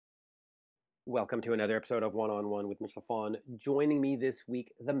Welcome to another episode of One on One with Mitch Lafon. Joining me this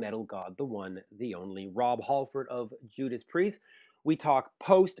week, the Metal God, the one, the only, Rob Halford of Judas Priest. We talk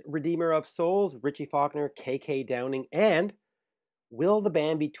post Reedemer of Souls, Richie Faulkner, KK Downing, and will the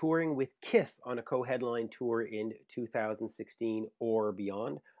band be touring with Kiss on a co-headline tour in 2016 or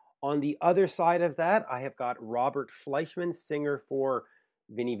beyond? On the other side of that, I have got Robert Fleischman, singer for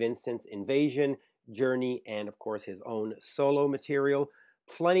Vinnie Vincent's Invasion, Journey, and of course his own solo material.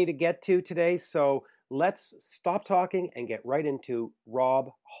 Plenty to get to today, so let's stop talking and get right into Rob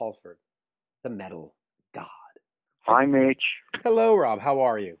Halford, the Metal God. Hi, Mitch. Hello, Rob. How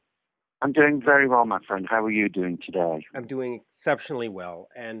are you? I'm doing very well, my friend. How are you doing today? I'm doing exceptionally well,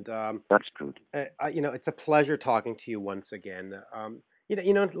 and that's good. It's a pleasure talking to you once again.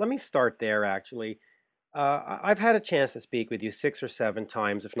 Let me start there. Actually, I've had a chance to speak with you 6 or 7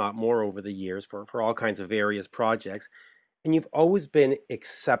 times, if not more, over the years for all kinds of various projects. And you've always been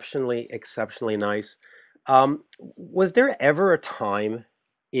exceptionally nice. Was there ever a time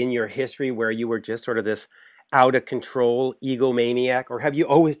in your history where you were just sort of this out of control egomaniac, or have you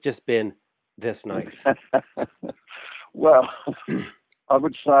always just been this nice? Well, I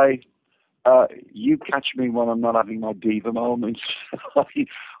would say you catch me when I'm not having my diva moments.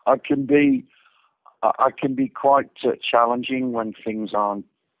 I can be quite challenging when things aren't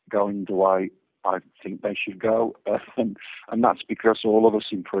going the way I think they should go, and that's because all of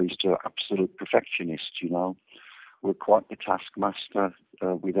us in Priest are absolute perfectionists. We're quite the taskmaster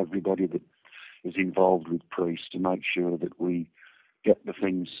with everybody that is involved with Priest to make sure that we get the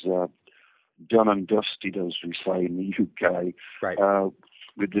things done and dusted, as we say in the UK, right.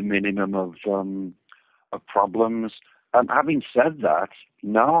 With the minimum of problems. And having said that,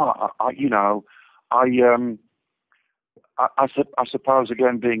 no, I suppose,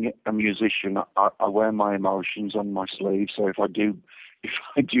 again, being a musician, I wear my emotions on my sleeve. So if I do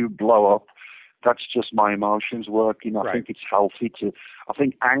blow up, that's just my emotions working. I think it's healthy to. I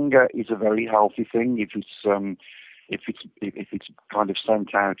think anger is a very healthy thing if it's kind of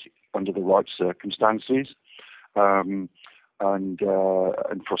sent out under the right circumstances, and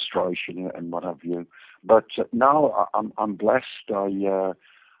frustration and what have you. But no, I'm blessed.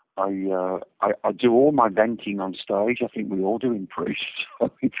 I do all my venting on stage. I think we all do in Priest. So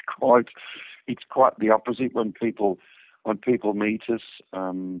it's quite the opposite when people meet us.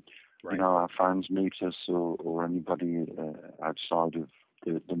 Our fans meet us, or anybody outside of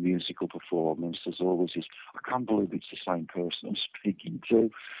the musical performance. There's always this. I can't believe it's the same person I'm speaking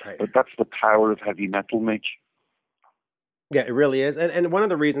to. Right. But that's the power of heavy metal, Mitch. Yeah, it really is. And one of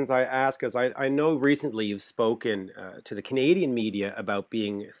the reasons I ask is I know recently you've spoken to the Canadian media about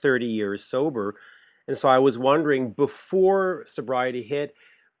being 30 years sober. And so I was wondering, before sobriety hit,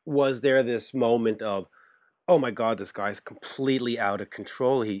 was there this moment of, oh my God, this guy's completely out of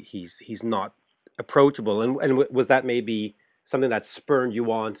control. He's not approachable. And was that maybe something that spurred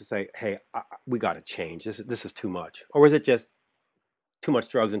you on to say, hey, we got to change. This is too much. Or was it just too much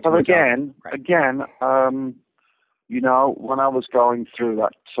drugs and too much alcohol? Again, when I was going through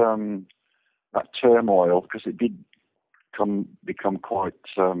that turmoil, because it did become quite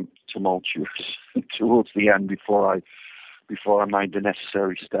tumultuous towards the end before I made the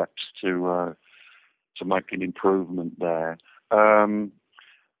necessary steps to make an improvement there. There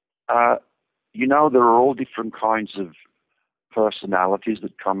are all different kinds of personalities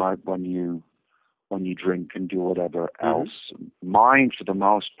that come out when you drink and do whatever else. Mine, for the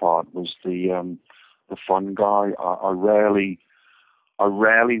most part, was the fun guy. I rarely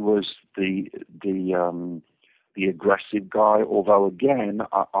was the aggressive guy. Although again,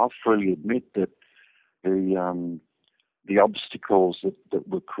 I'll freely admit that the obstacles that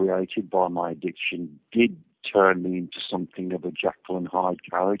were created by my addiction did turn me into something of a Jekyll and Hyde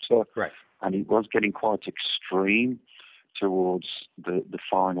character. Right. And it was getting quite extreme towards the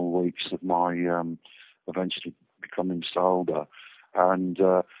final weeks of my eventually becoming sober. And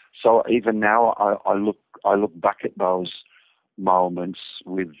so even now, I look back at those moments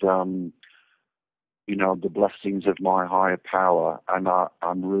with the blessings of my higher power, and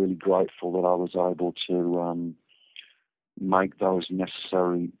I'm really grateful that I was able to make those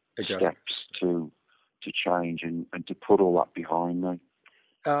necessary steps to change and to put all that behind me.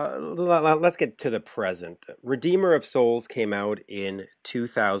 Let's get to the present. Reedemer of Souls came out in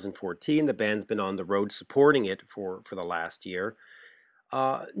 2014. The band's been on the road supporting it for the last year.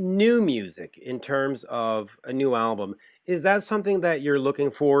 New music in terms of a new album, is that something that you're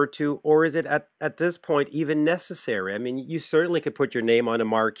looking forward to, or is it at this point even necessary? I mean, you certainly could put your name on a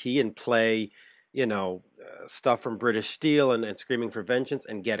marquee and play, stuff from British Steel and Screaming for Vengeance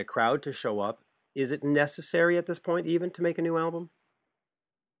and get a crowd to show up. Is it necessary at this point even to make a new album?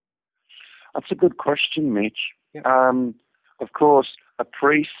 That's a good question, Mitch. Yeah. Of course, a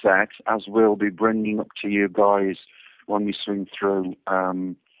preset, as we'll be bringing up to you guys when we swing through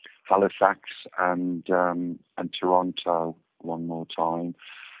Halifax and Toronto one more time,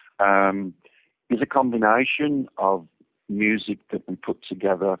 is a combination of music that we put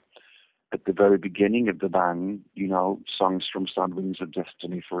together at the very beginning of the band, you know, songs from Sad Wings of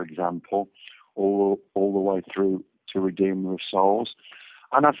Destiny, for example, all the way through to Redeemer of Souls.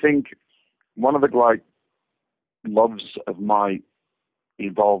 And I think one of the great loves of my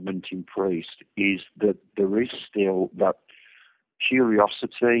involvement in Priest is that there is still that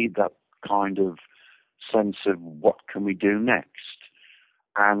curiosity, that kind of sense of what can we do next.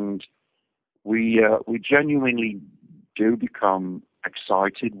 And we genuinely do become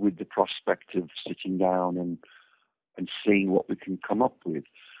excited with the prospect of sitting down and seeing what we can come up with.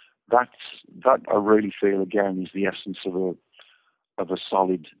 That I really feel again is the essence of a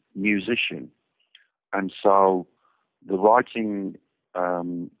solid musician. And so the writing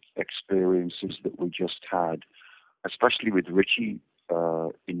experiences that we just had, especially with Richie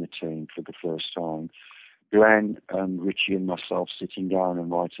in the team for the first time, Glenn and Richie and myself sitting down and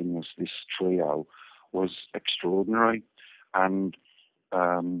writing this trio was extraordinary. And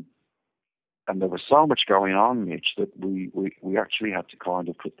there was so much going on, Mitch, that we actually had to kind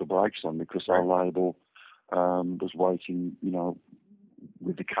of put the brakes on because our label was waiting, you know,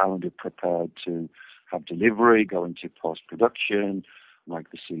 with the calendar prepared to have delivery, go into post-production, make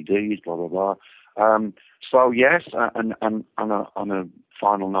the CDs, blah, blah, blah. So yes, and on a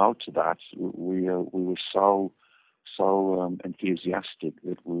final note to that, we were so enthusiastic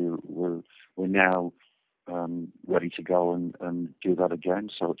that we're now ready to go and do that again.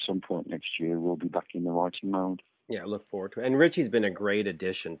 So at some point next year, we'll be back in the writing mode. Yeah, I look forward to it. And Richie's been a great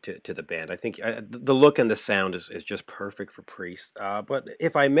addition to the band. I think the look and the sound is just perfect for Priest. But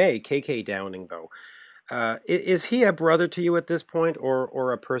if I may, KK Downing, though, is he a brother to you at this point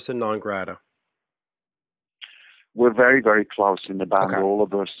or a person non grata? We're very, very close in the band, Okay. all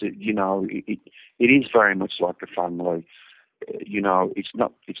of us. You know, it is very much like a family. You know, it's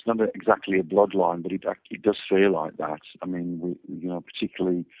not exactly a bloodline, but it does feel like that. I mean, you know,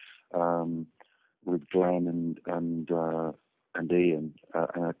 particularly with Glenn and Ian,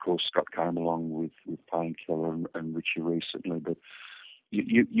 and of course Scott came along with Painkiller and Richie recently. But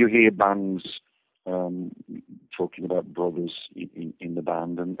you hear bands talking about brothers in the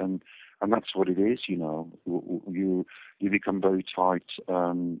band, and that's what it is. You know, you become very tight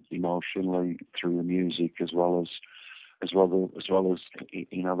emotionally through the music as well as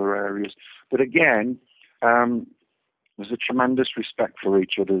in other areas. But again, there's a tremendous respect for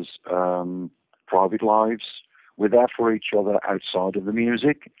each other's private lives. We're there for each other outside of the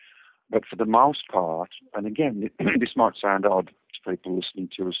music, but for the most part, and again, this might sound odd to people listening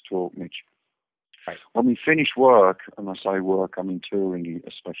to us talk, Mitch. Right. When we finish work, and I say work, I mean touring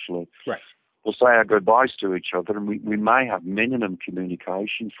especially, Right. we'll say our goodbyes to each other, and we may have minimum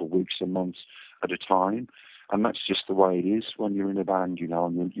communication for weeks and months at a time. And that's just the way it is when you're in a band, you know,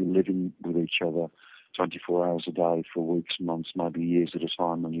 and you're living with each other 24 hours a day for weeks, months, maybe years at a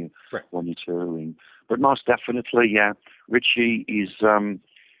time when you're touring. But most definitely, yeah, Richie is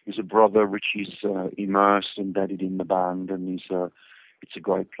a brother. Richie's immersed, embedded in the band, and it's a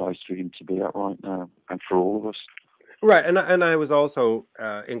great place for him to be at right now, and for all of us. Right, and I was also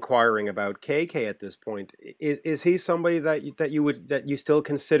inquiring about KK at this point. Is he somebody that you still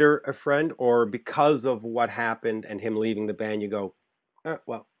consider a friend, or because of what happened and him leaving the band, you go,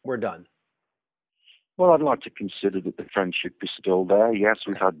 well, we're done? Well, I'd like to consider that the friendship is still there. Yes,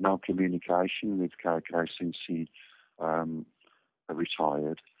 we've had no communication with KK since he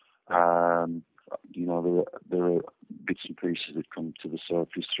retired. You know, there are bits and pieces that come to the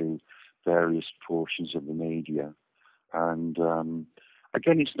surface through various portions of the media. And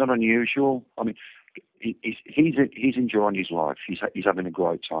again, it's not unusual. I mean, he's enjoying his life. He's having a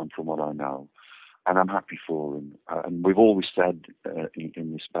great time, from what I know, and I'm happy for him. And we've always said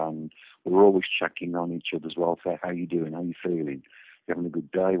in this band, we're always checking on each other's welfare. How you doing? How you feeling? You having a good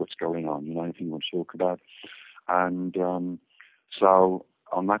day? What's going on? You know, anything you want to talk about? And so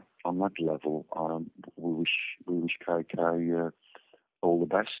on that level, we wish KK all the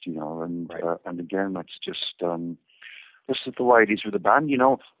best. You know, and Right. And again, that's just. This is the way it is with the band. You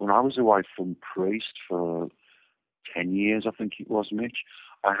know, when I was away from Priest for 10 years, I think it was, Mitch,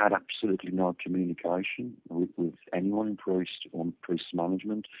 I had absolutely no communication with anyone in Priest or Priest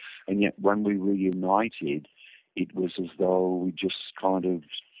management. And yet when we reunited, it was as though we just kind of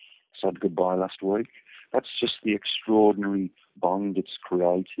said goodbye last week. That's just the extraordinary bond that's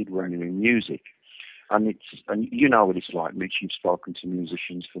created when you're in music. and you know what it's like, Mitch. You've spoken to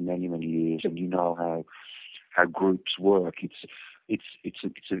musicians for many, many years, and you know how groups work. It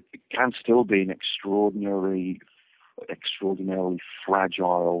can still be an extraordinarily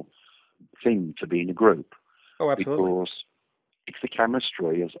fragile thing to be in a group, Oh, absolutely. because it's the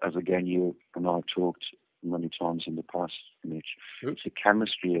chemistry, as again you and I talked many times in the past, Mitch. Mhm. It's the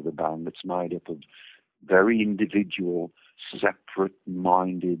chemistry of the band that's made up of very individual,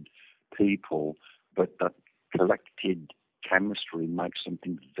 separate-minded people, but that collected chemistry makes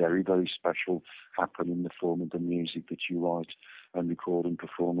something very, very special happen in the form of the music that you write and record and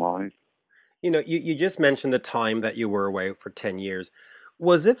perform live. You know, you just mentioned the time that you were away for 10 years.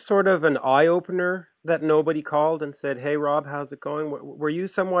 Was it sort of an eye-opener that nobody called and said, "Hey, Rob, how's it going?" Were you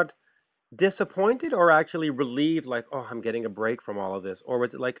somewhat disappointed or actually relieved, like, "Oh, I'm getting a break from all of this"? Or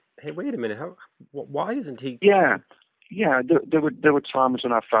was it like, "Hey, wait a minute, why isn't he?" Yeah, yeah. There were times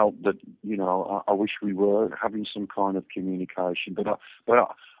when I felt that, you know, I wish we were having some kind of communication,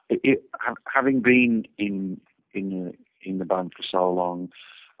 having been in the band for so long,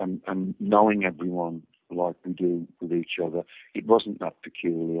 and knowing everyone like we do with each other, it wasn't that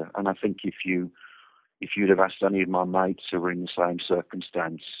peculiar. And I think if you'd have asked any of my mates who were in the same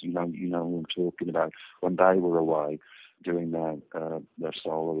circumstance, you know who I'm talking about, when they were away doing their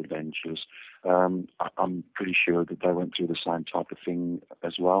solo adventures, I'm pretty sure that they went through the same type of thing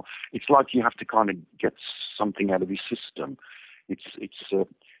as well. It's like you have to kind of get something out of your system.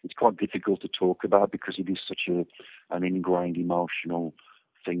 It's quite difficult to talk about because it is such an ingrained emotional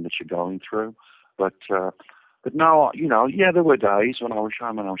thing that you're going through. But no, you know, yeah, there were days when I wish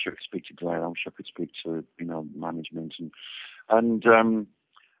I could speak to Glenn, I wish I could speak to, you know, management, and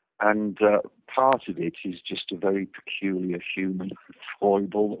part of it is just a very peculiar human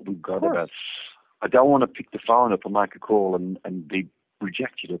foible that we've Of got about. course. I don't want to pick the phone up and make a call and be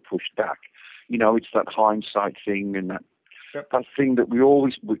rejected or pushed back. You know, it's that hindsight thing, and Yep. that thing that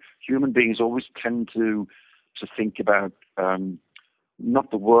human beings always tend to think about,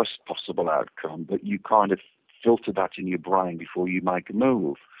 not the worst possible outcome, but you kind of filter that in your brain before you make a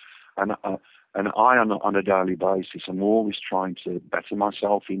move. And I, on a daily basis, I'm always trying to better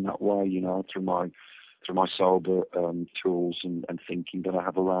myself in that way, you know, through my sober tools and thinking that I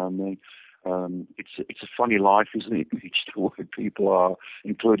have around me. It's a funny life, isn't it? Each the way people are,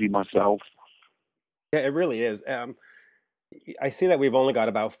 including myself. Yeah, it really is. I see that we've only got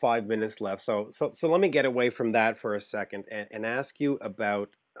about 5 minutes left, so let me get away from that for a second and ask you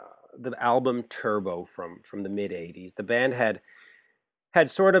about the album Turbo from the mid '80s. The band had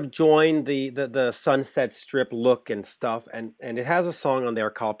sort of joined the Sunset Strip look and stuff, and it has a song on there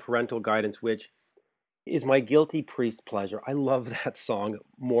called Parental Guidance, which is my guilty priest pleasure. I love that song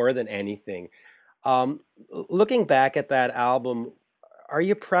more than anything. Um, Looking back at that album, are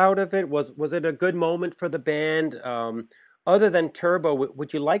you proud of it? Was it a good moment for the band? Other than Turbo,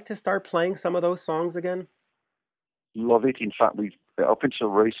 would you like to start playing some of those songs again? Love it. In fact, we've up until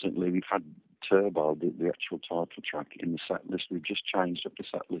recently we've had Turbo, the actual title track, in the set list. We've just changed up the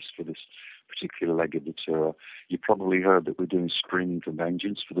set list for this particular leg of the tour. You probably heard that we're doing Screaming for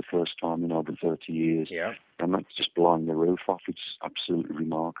Vengeance for the first time in over 30 years, Yeah. and that's just blowing the roof off. It's absolutely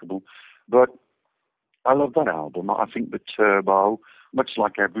remarkable. But I love that album. I think the Turbo, much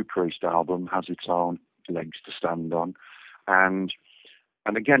like every Priest album, has its own legs to stand on. And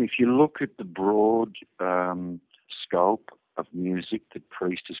again, if you look at the broad scope of music that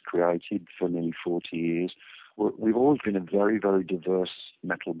Priest has created for nearly 40 years, we've always been a very, very diverse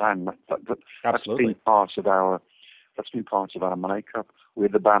metal band. That's been Absolutely. that's been part of our makeup. We're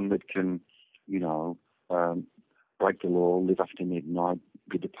the band that can, you know, break the law, live after midnight,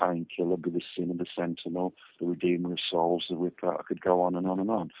 be the painkiller, be the sinner, the sentinel, the redeemer of souls, the whipper. I could go on and on and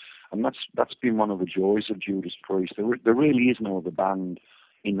on. And that's been one of the joys of Judas Priest. There really is no other band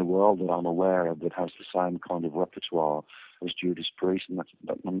in the world that I'm aware of that has the same kind of repertoire as Judas Priest, and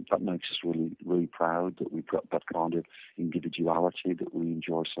that makes us really, really proud that we've got that kind of individuality that we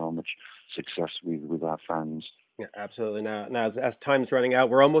enjoy so much success with our fans. Yeah, absolutely. Now as time's running out,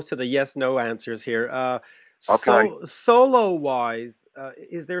 we're almost to the yes/no answers here. Okay. So solo wise,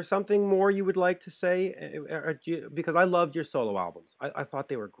 is there something more you would like to say? Because I loved your solo albums. I thought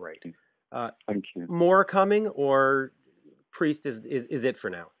they were great. Uh, Thank you. More coming, or Priest is it for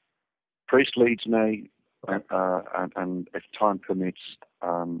now? Priest leads me, Okay. and if time permits,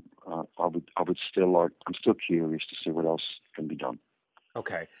 I would still like. I'm still curious to see what else can be done.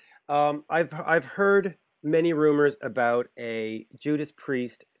 Okay. I've heard many rumors about a Judas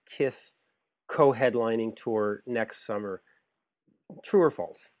Priest Kiss co-headlining tour next summer. True or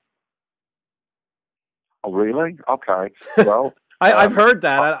false? Oh, really? Okay. Well, I've heard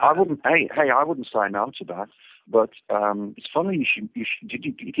that. I wouldn't. Hey, I wouldn't say no to that. But it's funny. You should.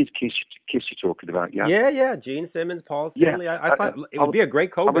 It is Kiss you're talking about, yeah. Yeah. Gene Simmons, Paul Yeah. Stanley. I thought it would be a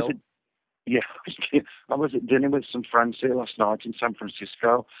great co-bill. Yeah, I was at dinner with some friends here last night in San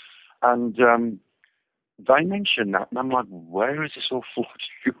Francisco, and they mentioned that, and I'm like, where is this all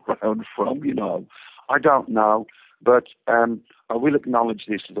floating around from? You know, I don't know, but I will acknowledge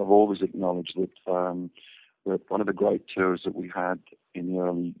this, as I've always acknowledged that that one of the great tours that we had in the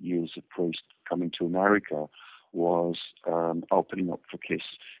early years of Priest coming to America was opening up for Kiss.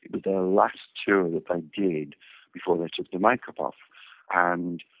 It was their last tour that they did before they took the makeup off,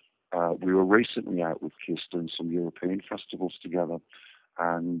 and we were recently out with Kiss doing some European festivals together,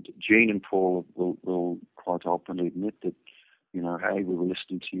 and Gene and Paul will quite openly admit that, you know, hey, we were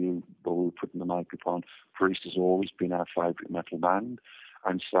listening to you while we were putting the makeup on. Priest has always been our favourite metal band,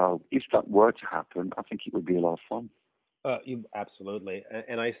 and so if that were to happen, I think it would be a lot of fun. Absolutely.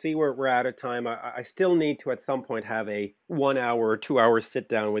 And I see we're out of time. I still need to at some point have a 1 hour or 2 hour sit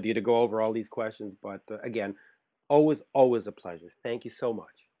down with you to go over all these questions. But again, always a pleasure. Thank you so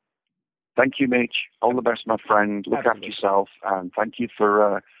much. Thank you, Mitch. All the best, my friend. Look after yourself, and thank you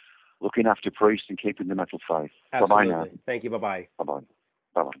for looking after Priest and keeping the metal faith. Bye-bye now. Thank you. Bye-bye. Bye-bye.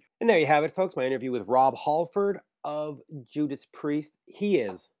 Bye-bye. And there you have it, folks. My interview with Rob Halford of Judas Priest. He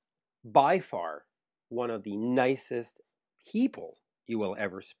is by far one of the nicest people you will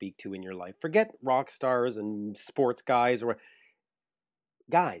ever speak to in your life. Forget rock stars and sports guys or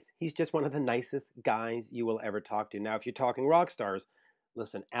guys. He's just one of the nicest guys you will ever talk to. Now, if you're talking rock stars,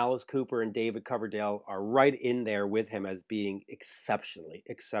 listen, Alice Cooper and David Coverdale are right in there with him as being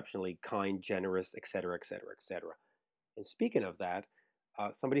exceptionally kind, generous, etc., etc., etc. And speaking of that,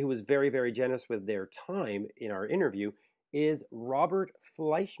 somebody who was very, very generous with their time in our interview is Robert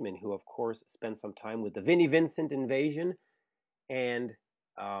Fleischman, who, of course, spent some time with the Vinnie Vincent Invasion and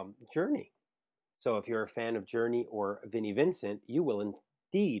Journey. So if you're a fan of Journey or Vinnie Vincent, you will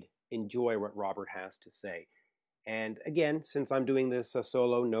indeed enjoy what Robert has to say. And again, since I'm doing this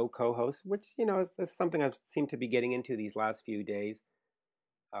solo, no co-host, which, you know, is something I've seemed to be getting into these last few days,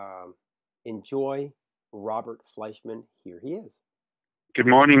 enjoy Robert Fleischman. Here he is. Good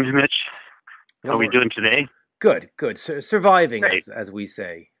morning, Mitch. How are we doing today? Good. Surviving, as we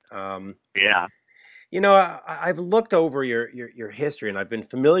say. Yeah. You know, I've looked over your history, and I've been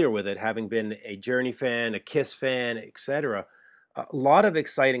familiar with it, having been a Journey fan, a Kiss fan, etc. A lot of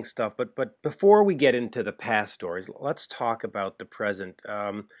exciting stuff. But before we get into the past stories, let's talk about the present.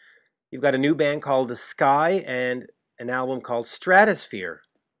 You've got a new band called The Sky and an album called Stratosphere.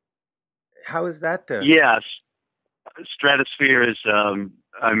 How is that? Yes. Stratosphere is,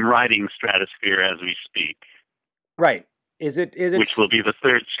 I'm writing Stratosphere as we speak. Right. Is it which will be the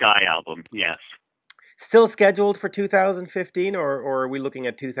third Sky album, yes. Still scheduled for 2015, or are we looking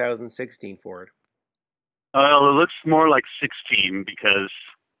at 2016 for it? Well, it looks more like 16 because,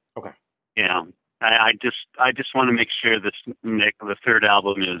 okay, yeah, I just want to make sure that the third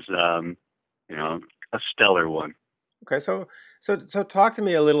album is, you know, a stellar one. Okay, so talk to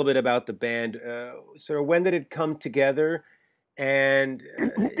me a little bit about the band. Sort of when did it come together, and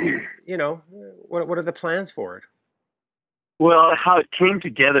you know, what are the plans for it? Well, how it came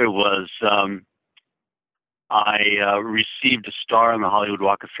together was I received a star on the Hollywood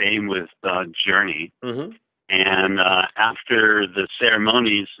Walk of Fame with Journey, and after the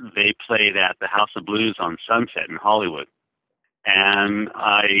ceremonies, they played at the House of Blues on Sunset in Hollywood, and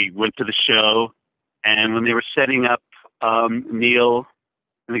I went to the show, and when they were setting up, Neil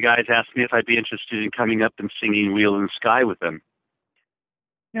and the guys asked me if I'd be interested in coming up and singing Wheel in the Sky with them.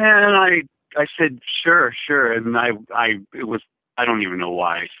 And I said, sure. And I don't even know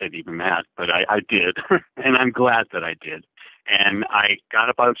why I said even that, but I did. And I'm glad that I did. And I got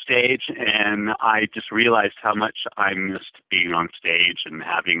up on stage and I just realized how much I missed being on stage and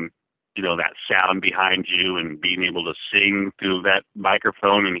having, you know, that sound behind you and being able to sing through that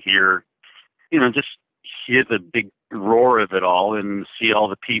microphone and hear, you know, just hear the big roar of it all and see all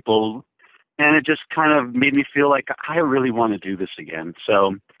the people. And it just kind of made me feel like I really want to do this again.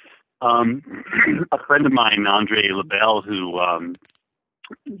 So a friend of mine, Andre LaBelle, who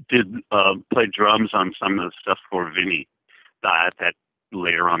play drums on some of the stuff for Vinnie that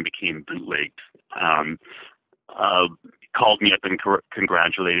later on became bootlegged, called me up and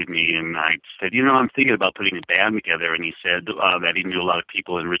congratulated me. And I said, you know, I'm thinking about putting a band together. And he said that he knew a lot of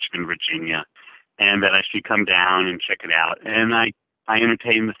people in Richmond, Virginia, and that I should come down and check it out. And I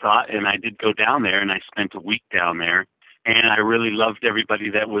entertained the thought, and I did go down there, and I spent a week down there, and I really loved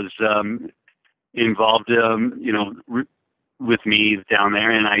everybody that was involved, you know, with me down there,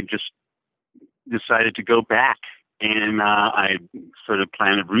 and I just decided to go back. and I sort of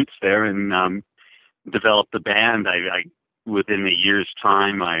planted roots there and developed the band. I within a year's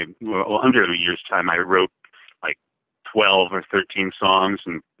time, under a year's time, I wrote like 12 or 13 songs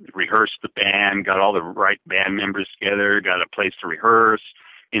and rehearsed the band, got all the right band members together, got a place to rehearse,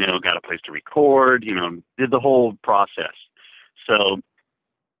 got a place to record, did the whole process. So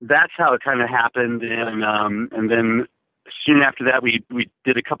that's how it kind of happened. And then soon after that, we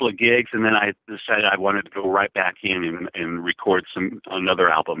did a couple of gigs, and then I decided I wanted to go right back in and record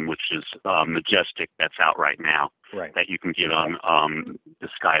another album, which is Majestic, that's out right now, right, that you can get on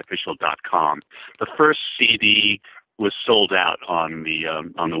theskyofficial.com. The first CD was sold out on the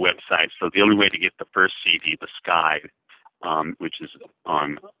website, so the only way to get the first CD, The Sky, which is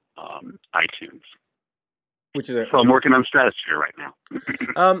on iTunes. So I'm working on Stratosphere right now.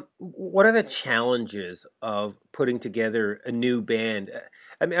 What are the challenges of putting together a new band?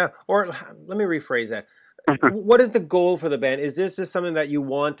 I mean, or let me rephrase that. What is the goal for the band? Is this just something that you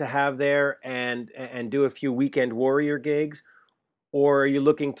want to have there and do a few weekend warrior gigs, or are you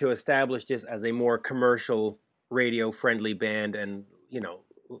looking to establish this as a more commercial, radio-friendly band? And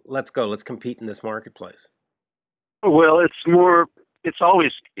let's compete in this marketplace. Well, it's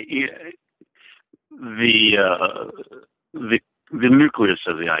always the nucleus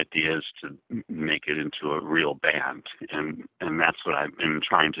of the idea is to make it into a real band, and that's what I've been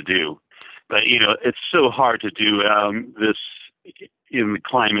trying to do. But it's so hard to do this in the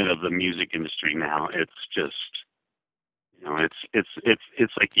climate of the music industry now. It's just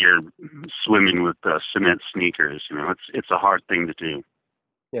it's like you're swimming with cement sneakers. It's a hard thing to do.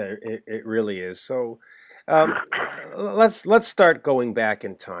 Yeah, it really is. So let's start going back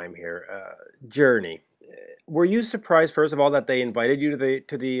in time here. Journey. Were you surprised, first of all, that they invited you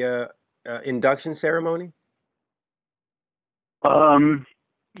to the induction ceremony?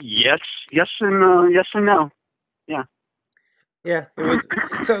 Yes and no. Yeah. Yeah, it was.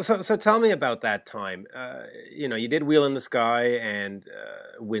 So tell me about that time. You did Wheel in the Sky and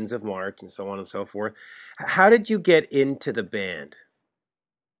Winds of March and so on and so forth. How did you get into the band?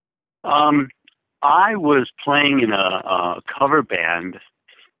 I was playing in a cover band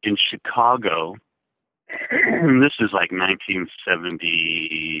in Chicago. This is like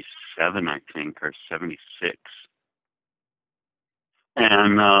 1977, I think, or 76.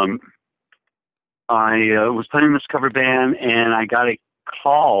 And I was playing in this cover band, and I got a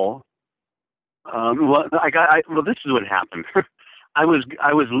call. This is what happened. I was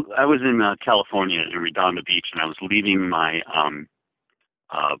in California in Redondo Beach, and I was leaving my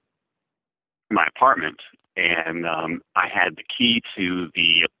my apartment, and I had the key to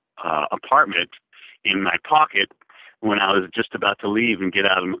the apartment in my pocket when I was just about to leave and get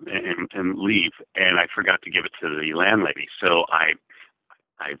out and leave, and I forgot to give it to the landlady. So I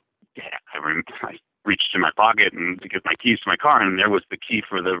reached in my pocket and to get my keys to my car, and there was the key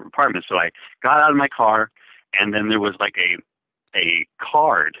for the apartment. So I got out of my car, and then there was like a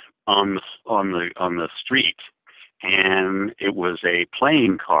card on the street, and it was a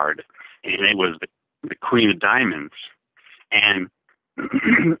playing card, and it was the Queen of Diamonds. And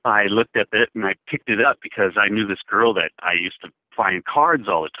I looked at it and I picked it up because I knew this girl that I used to find cards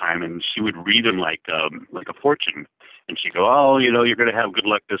all the time, and she would read them like a fortune. And she'd go, "Oh, you're going to have good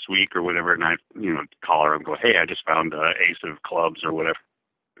luck this week," or whatever. And I, call her and go, "Hey, I just found Ace of Clubs," or whatever.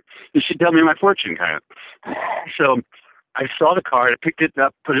 And she'd tell me my fortune, kind of. So I saw the card, I picked it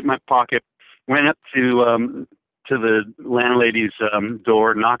up, put it in my pocket, went up to the landlady's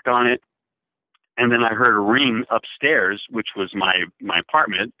door, knocked on it, and then I heard a ring upstairs, which was my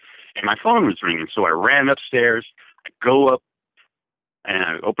apartment, and my phone was ringing. So I ran upstairs. I go up, and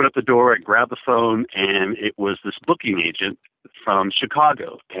I open up the door. I grab the phone, and it was this booking agent from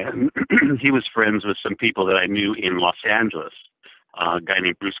Chicago, and he was friends with some people that I knew in Los Angeles. A guy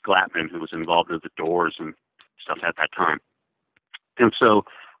named Bruce Glattman, who was involved with the Doors and stuff at that time. And so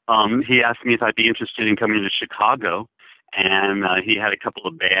he asked me if I'd be interested in coming to Chicago, and he had a couple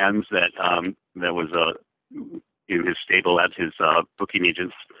of bands that was in his stable at his booking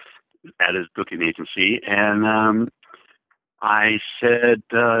agency, and I said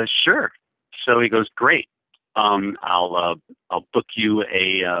sure. So he goes, "Great, I'll book you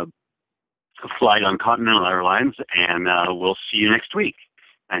a flight on Continental Airlines, and we'll see you next week."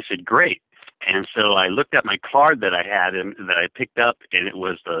 I said, "Great." And so I looked at my card that I had and that I picked up, and it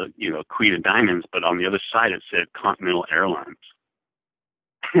was the Queen of Diamonds, but on the other side it said Continental Airlines,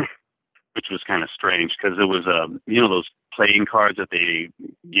 which was kind of strange because it was those playing cards that they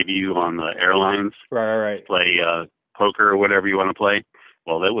give you on the airlines, right. Play poker or whatever you want to play.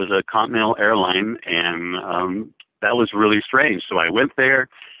 Well, that was a Continental Airline, and that was really strange. So I went there,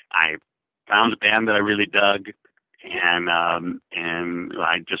 I found a band that I really dug, and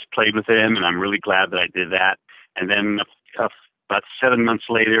I just played with him, and I'm really glad that I did that. And then about 7 months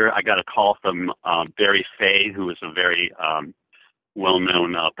later, I got a call from Barry Fay, who was a very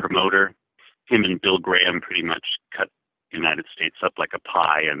well-known promoter. Him and Bill Graham pretty much cut the United States up like a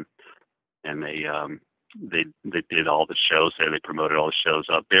pie, and they did all the shows there. They promoted all the shows.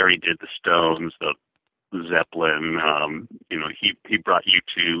 Barry did the Stones, the Zeppelin. He brought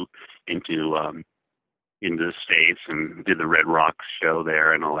U2 into the States and did the Red Rocks show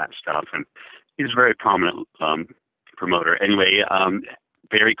there and all that stuff. And he's a very prominent promoter. Anyway,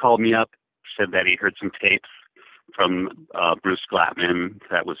 Barry called me up, said that he heard some tapes from Bruce Glatman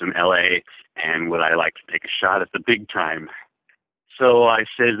that was in L.A. and would I like to take a shot at the big time? So I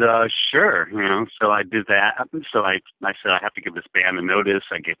said, sure, so I did that. So I said, I have to give this band a notice.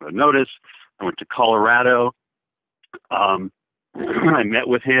 I gave him a notice. I went to Colorado. I met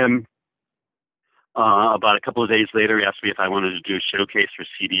with him. About a couple of days later, he asked me if I wanted to do a showcase for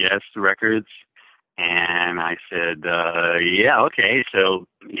CBS Records. And I said, yeah, okay. So,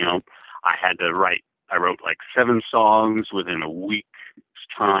 I wrote like 7 songs within a week's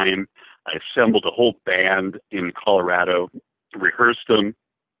time. I assembled a whole band in Colorado, rehearsed them.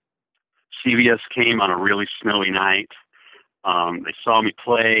 CBS came on a really snowy night. They saw me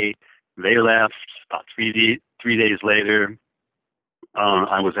play. They left. About 3 days later,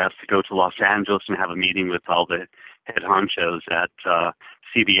 I was asked to go to Los Angeles and have a meeting with all the head honchos at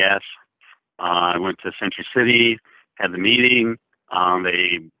CBS. I went to Century City, had the meeting.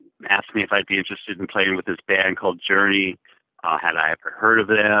 They asked me if I'd be interested in playing with this band called Journey. Had I ever heard of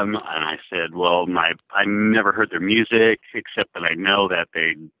them? And I said, well, I never heard their music, except that I know that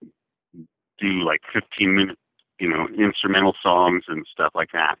they do like 15-minute, instrumental songs and stuff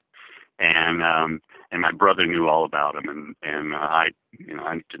like that. And my brother knew all about them, and I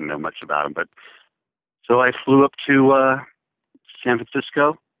didn't know much about them. But so I flew up to San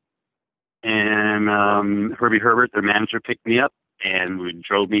Francisco, and Herbie Herbert, their manager, picked me up and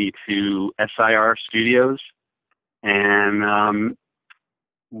drove me to SIR Studios. And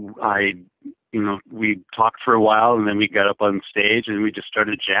we talked for a while, and then we got up on stage and we just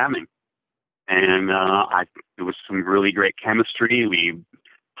started jamming. And there was some really great chemistry. We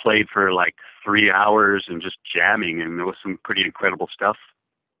played for like 3 hours and just jamming, and there was some pretty incredible stuff.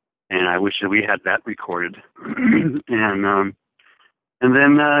 And I wish that we had that recorded. and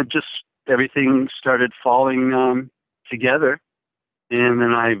then just everything started falling together. And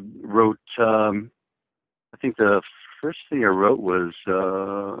then I wrote, I think the first thing I wrote was,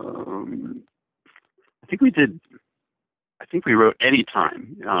 I think we wrote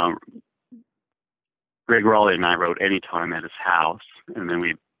Anytime. Greg Raleigh and I wrote Anytime at his house, and then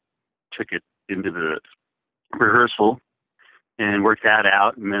we took it into the rehearsal and worked that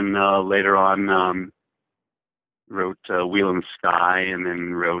out. And then later on, wrote Wheel in the Sky, and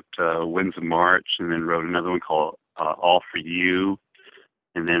then wrote Winds of March, and then wrote another one called All for You,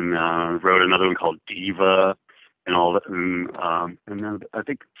 and then wrote another one called Diva, and all that. And then I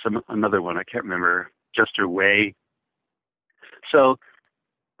think another one, I can't remember, Just Her Way. So,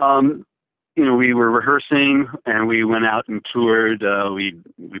 we were rehearsing, and we went out and toured. We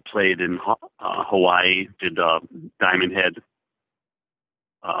played in Hawaii, did Diamond Head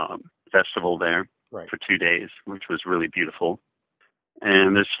Festival there for 2 days, which was really beautiful.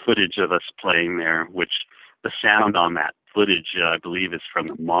 And there's footage of us playing there, which the sound on that footage, I believe, is from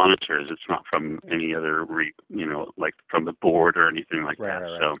the monitors. It's not from any other, like from the board or anything like that.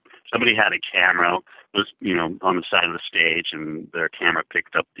 Right. So somebody had a camera, was on the side of the stage, and their camera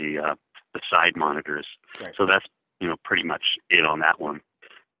picked up the side monitors. Right. So that's pretty much it on that one.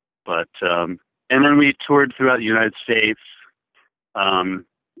 But and then we toured throughout the United States.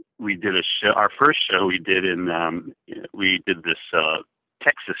 We did a show. Our first show we did we did this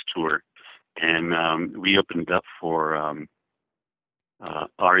Texas tour. And we opened up for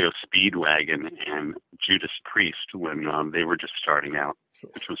REO Speedwagon and Judas Priest when they were just starting out,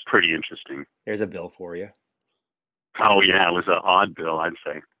 which was pretty interesting. There's a bill for you. Oh, yeah, it was an odd bill, I'd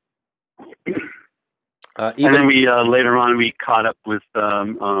say. And then we later on we caught up with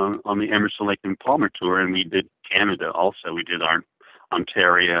on the Emerson, Lake and Palmer tour, and we did Canada also. We did our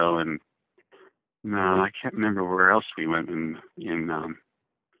Ontario, and I can't remember where else we went in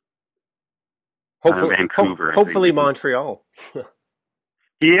Vancouver. Hopefully Montreal.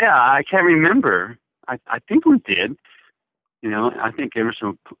 Yeah, I can't remember. I think we did. I think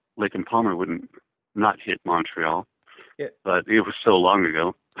Emerson, Lake and Palmer wouldn't not hit Montreal. Yeah. But it was so long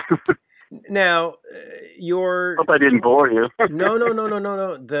ago. Now, Hope I didn't bore you. No.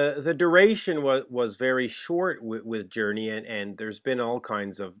 The duration was very short with Journey, and there's been all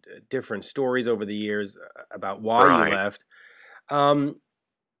kinds of different stories over the years about why you left.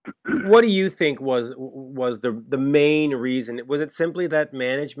 What do you think was the main reason? Was it simply that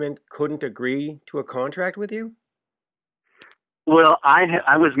management couldn't agree to a contract with you? Well,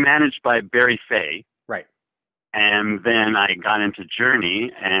 I was managed by Barry Fay. Right. And then I got into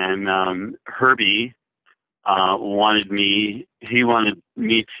Journey, and Herbie wanted me. He wanted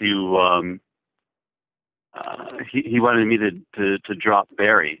me to. He wanted me to drop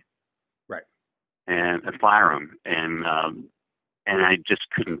Barry. Right. And fire him, and I just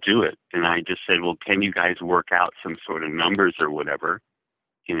couldn't do it. And I just said, "Well, can you guys work out some sort of numbers or whatever?"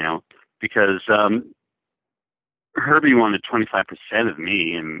 Because Herbie wanted 25% of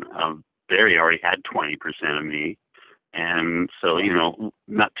me, and Barry already had 20% of me, and so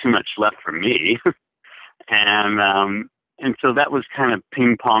not too much left for me, and so that was kind of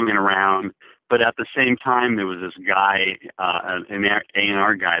ping ponging around. But at the same time, there was this guy, an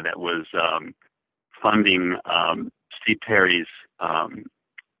A&R guy that was funding Steve Perry's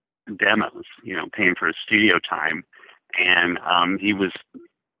demos, paying for his studio time, and he was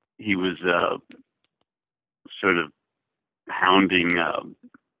sort of hounding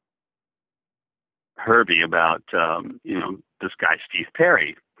Herbie about this guy Steve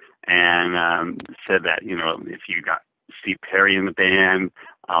Perry, and said that if you got Steve Perry in the band,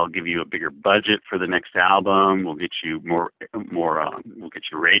 I'll give you a bigger budget for the next album. We'll get you more. We'll get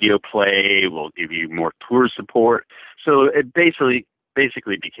you radio play. We'll give you more tour support. So it basically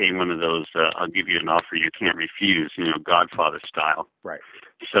became one of those I'll give you an offer you can't refuse, Godfather style. Right.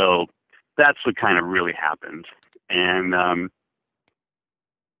 So that's what kind of really happened, and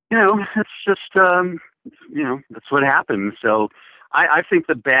it's just that's what happened. So I think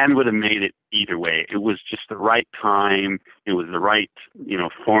the band would have made it either way. It was just the right time. It was the right,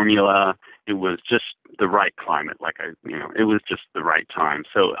 formula. It was just the right climate. It was just the right time.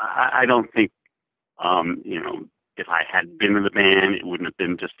 So I don't think, if I had been in the band, it wouldn't have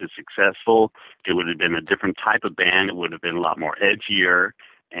been just as successful. It would have been a different type of band. It would have been a lot more edgier,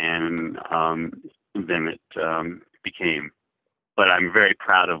 and than it became. But I'm very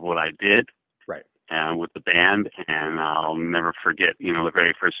proud of what I did. Right. With the band, and I'll never forget, the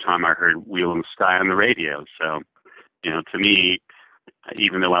very first time I heard Wheel in the Sky on the radio. So, to me,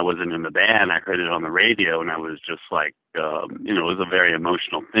 even though I wasn't in the band, I heard it on the radio, and I was just like, it was a very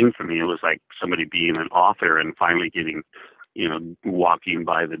emotional thing for me. It was like somebody being an author and finally getting, walking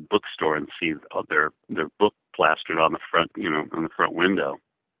by the bookstore and see their book plastered on the front, on the front window.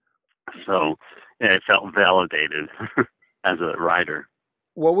 So, yeah, it felt validated as a writer.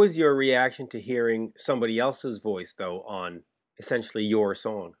 What was your reaction to hearing somebody else's voice, though, on essentially your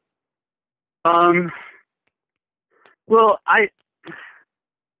song? Well,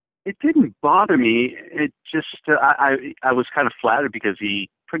 it didn't bother me. It just, I was kind of flattered because he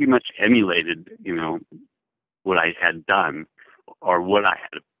pretty much emulated, what I had done, or what I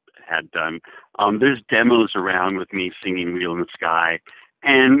had done. There's demos around with me singing Wheel in the Sky,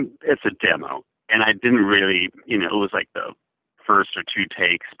 and it's a demo. And I didn't really, it was like the first or two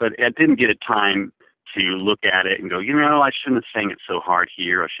takes, but I didn't get a time to look at it and go, I shouldn't have sang it so hard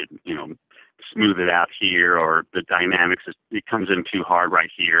here. I should, smooth it out here, or the dynamics, it comes in too hard right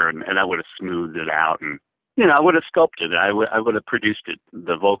here, and I would have smoothed it out, and, I would have sculpted it. I would have produced it,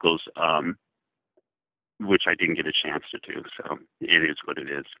 the vocals, which I didn't get a chance to do. So it is what it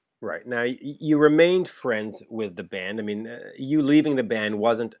is. Right. Now, you remained friends with the band. I mean, you leaving the band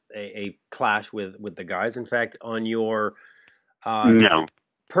wasn't a clash with the guys. In fact, on your no.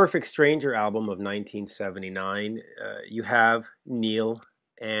 Perfect Stranger album of 1979, you have Neil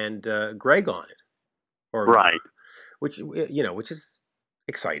and Greg on it. Right. Which is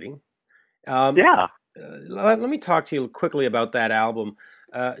exciting. Yeah. Let me talk to you quickly about that album.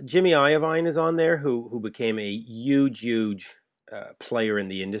 Jimmy Iovine is on there, who became a huge player in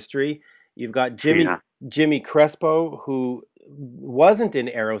the industry. You've got Jimmy Crespo, who wasn't in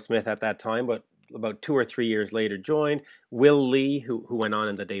Aerosmith at that time, but about 2 or 3 years later joined. Will Lee, who went on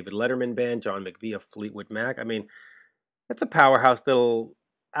in the David Letterman band. John McVie of Fleetwood Mac. I mean, that's a powerhouse little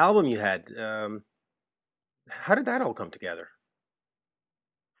album you had. How did that all come together?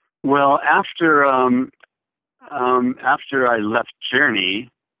 Well, after I left Journey,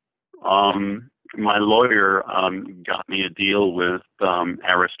 my lawyer got me a deal with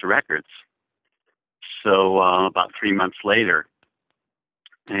Arista Records. So about 3 months later,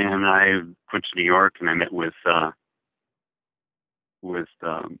 and I went to New York and I met with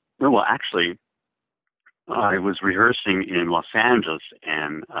I was rehearsing in Los Angeles,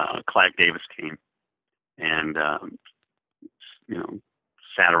 and Clive Davis came, and you know,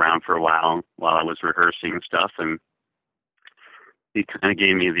 sat around for a while I was rehearsing and stuff, and he kind of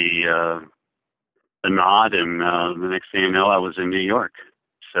gave me the nod, and the next thing you know, I was in New York.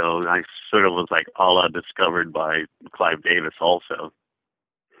 So I sort of was like a la discovered by Clive Davis also,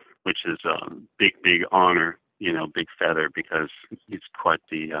 which is a big, big honor, you know, big feather, because he's quite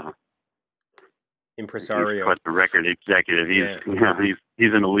the impresario. He's quite the record executive. He's, you know,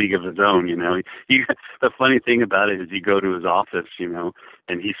 he's in a league of his own, you know. The funny thing about it is you go to his office, you know,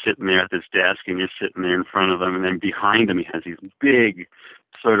 and he's sitting there at this desk, and you're sitting there in front of him, and then behind him he has these big,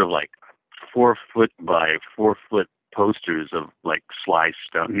 sort of like 4 foot by 4 foot posters of like Sly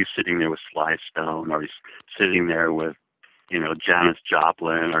Stone. He's sitting there with Sly Stone, or he's sitting there with, you know, Janis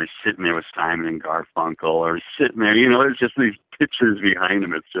Joplin, or he's sitting there with Simon and Garfunkel, or he's sitting there, you know, there's just these pictures behind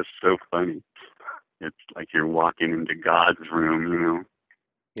him. It's just so funny. It's like you're walking into God's room, you know.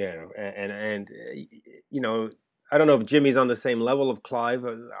 Yeah, and you know, I don't know if Jimmy's on the same level of Clive.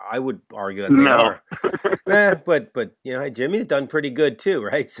 I would argue that they are. But you know, Jimmy's done pretty good too,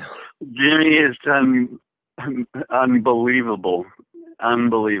 right? So Jimmy has done unbelievable.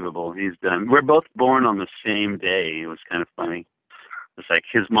 He's done. We're both born on the same day. It was kind of funny. It's like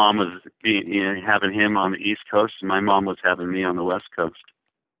his mom was, you know, having him on the East Coast, and my mom was having me on the West Coast.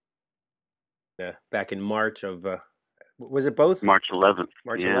 Yeah, back in March of, was it both? March 11th.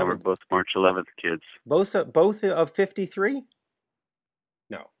 March yeah, 11th. We're both March 11th kids. Both of 53?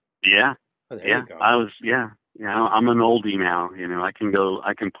 No. Yeah. Oh, there you go. I was, I'm an oldie now. You know, I can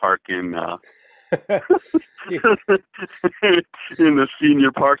park in in the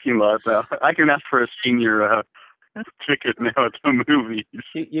senior parking lot now. I can ask for a senior ticket now at the movies.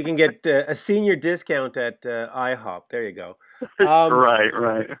 You can get a senior discount at IHOP. There you go.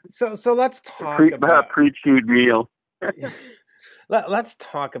 Right. So let's talk about pre-chewed meal. Let's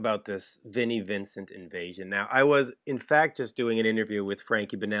talk about this Vinnie Vincent invasion. Now, I was in fact just doing an interview with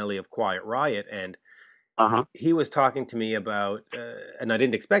Frankie Banali of Quiet Riot, and he was talking to me about, and I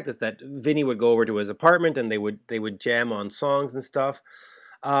didn't expect this, that Vinnie would go over to his apartment and they would jam on songs and stuff.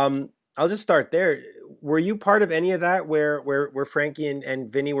 I'll just start there. Were you part of any of that where Frankie and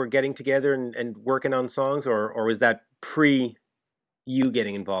Vinnie were getting together and working on songs, or was that pre you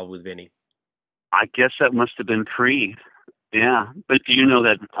getting involved with Vinnie? I guess that must have been pre. Yeah. But do you know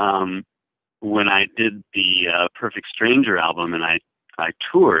that when I did the Perfect Stranger album and I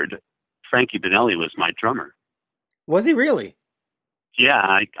toured, Frankie Banali was my drummer. Was he really? Yeah,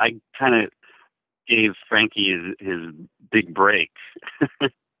 I kind of gave Frankie his big break.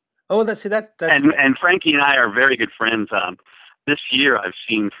 Oh, that's and Frankie and I are very good friends. This year I've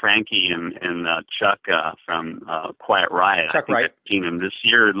seen Frankie and Chuck from Quiet Riot. Chuck Wright. I've seen him this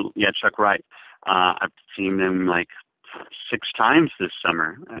year. Yeah, Chuck Wright. I've seen them like 6 times this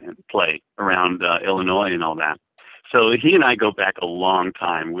summer play around Illinois and all that. So he and I go back a long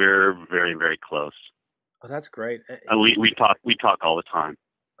time. We're very, very close. Oh, that's great. We talk all the time.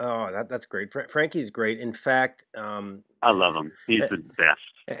 Oh, that's great. Frankie's great. In fact, I love him. He's the best.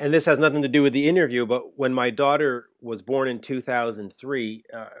 And this has nothing to do with the interview, but when my daughter was born in 2003,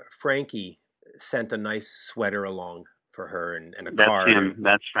 Frankie sent a nice sweater along for her and a car. That's him.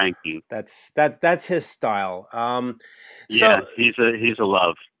 That's Frankie. That's his style. Yeah, he's a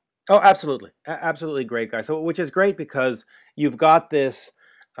love. Oh, absolutely. Absolutely great guy. So, which is great because you've got this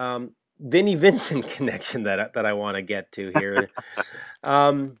Vinnie Vincent connection that I want to get to here.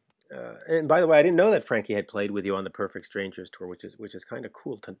 And by the way, I didn't know that Frankie had played with you on the Perfect Strangers tour, which is kind of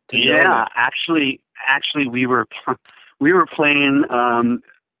cool to know. Yeah, actually, we were playing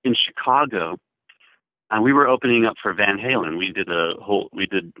in Chicago. We were opening up for Van Halen. We did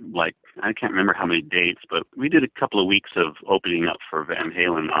like, I can't remember how many dates, but we did a couple of weeks of opening up for Van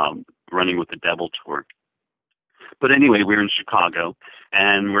Halen, Running with the Devil tour. But anyway, we were in Chicago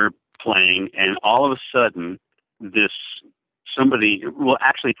and we're playing, and all of a sudden, this is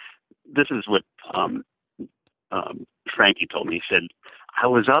what Frankie told me. He said, I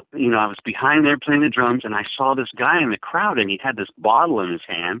was up, I was behind there playing the drums, and I saw this guy in the crowd, and he had this bottle in his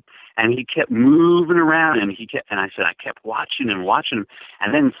hand, and he kept moving around, and I said, I kept watching him,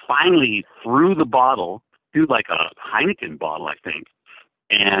 and then finally he threw the bottle, threw like a Heineken bottle, I think,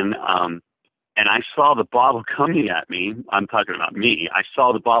 and I saw the bottle coming at me. I'm talking about me. I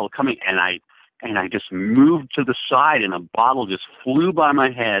saw the bottle coming, and I just moved to the side, and the bottle just flew by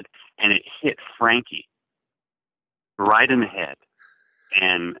my head, and it hit Frankie right in the head.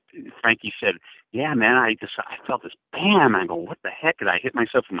 And Frankie said, yeah, man, I felt this bam. I go, what the heck? Did I hit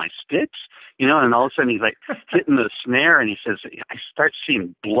myself with my sticks? You know, and all of a sudden he's like hitting the snare, and he says, I start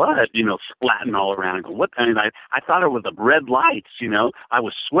seeing blood, you know, splatting all around. I go, what? And I thought it was the red lights, you know. I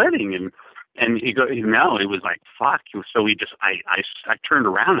was sweating, and he go, no, it was like, fuck. So I turned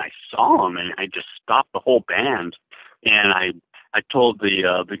around, and I saw him, and I just stopped the whole band, and I told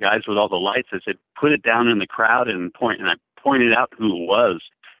the guys with all the lights, I said, put it down in the crowd and I pointed out who it was,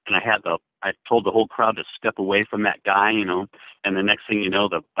 and I told the whole crowd to step away from that guy, you know, and the next thing you know,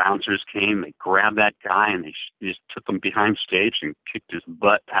 the bouncers came, they grabbed that guy, and they just took him behind stage and kicked his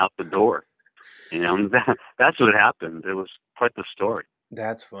butt out the door. You know, and that's what happened. It was quite the story.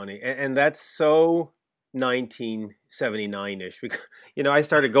 That's funny. And that's so 1979-ish. Because, you know, I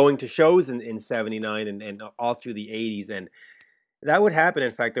started going to shows in 79 and all through the 80s, and that would happen.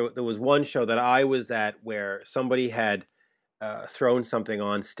 In fact, there was one show that I was at where somebody had thrown something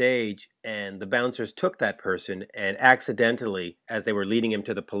on stage, and the bouncers took that person and accidentally, as they were leading him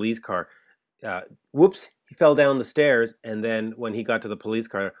to the police car, whoops, he fell down the stairs, and then when he got to the police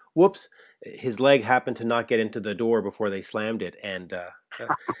car, whoops, his leg happened to not get into the door before they slammed it, and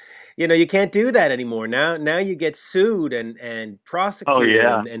you know, you can't do that anymore. Now you get sued and prosecuted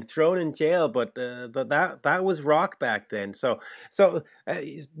and thrown in jail. But that was rock back then. So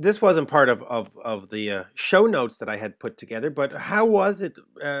this wasn't part of the show notes that I had put together. But how was it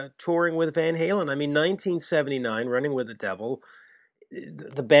touring with Van Halen? I mean, 1979, Running with the Devil.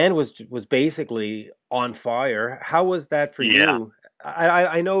 The band was basically on fire. How was that for you?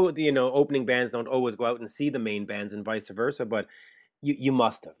 I know, you know, opening bands don't always go out and see the main bands and vice versa, but you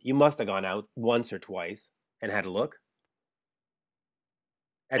must have gone out once or twice and had a look.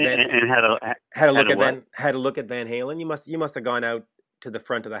 And had a look at Van Halen. You must have gone out to the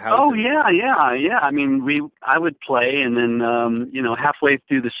front of the house. Oh yeah. I mean, I would play, and then you know, halfway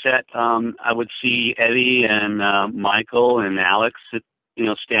through the set, I would see Eddie and Michael and Alex, you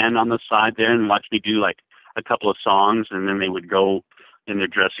know, stand on the side there and watch me do like a couple of songs, and then they would go in their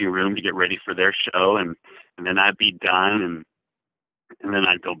dressing room to get ready for their show, and then I'd be done, and then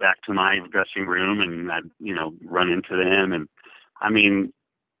I'd go back to my dressing room, and I'd, you know, run into them. And I mean,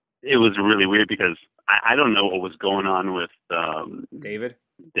 it was really weird because I don't know what was going on with David.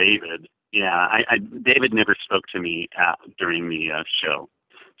 Yeah, David never spoke to me during the show.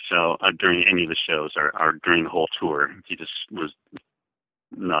 So during any of the shows or during the whole tour, he just was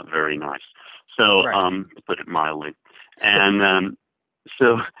not very nice. So to put it mildly, and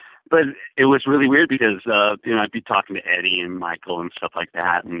but it was really weird because, you know, I'd be talking to Eddie and Michael and stuff like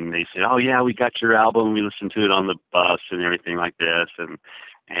that, and they said, oh, yeah, we got your album. We listened to it on the bus and everything like this. And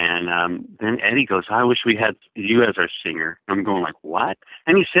then Eddie goes, I wish we had you as our singer. I'm going like, what?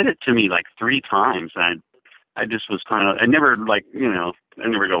 And he said it to me like 3 times. And I just was kind of, I never like, you know, I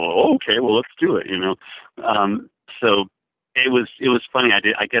never go, well, okay, well, let's do it, you know. So it was funny.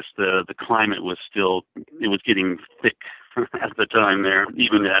 I guess the climate was still, it was getting thick at the time there,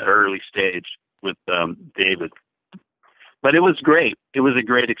 even at early stage with David. But it was great. It was a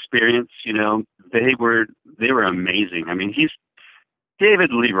great experience. You know, they were amazing. I mean,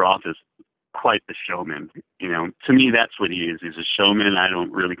 David Lee Roth is quite the showman. You know, to me, that's what he is. He's a showman. I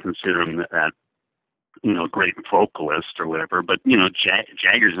don't really consider him that you know, great vocalist or whatever. But, you know,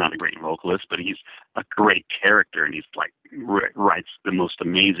 Jagger's not a great vocalist, but he's a great character, and he's like writes the most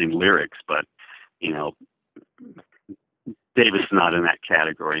amazing lyrics. But, you know, David's not in that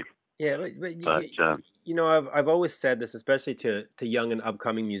category. Yeah, but you know, I've always said this, especially to young and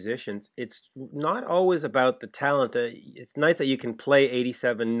upcoming musicians. It's not always about the talent. It's nice that you can play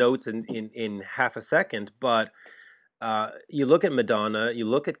 87 notes in half a second, but you look at Madonna, you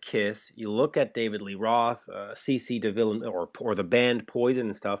look at Kiss, you look at David Lee Roth, C.C. DeVille, or the band Poison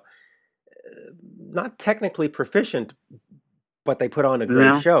and stuff. Not technically proficient, but they put on a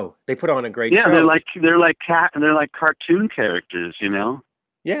great show. They put on a great show. Yeah, they're like cartoon characters, you know.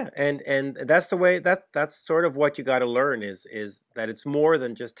 Yeah, and that's the way. That's sort of what you got to learn is that it's more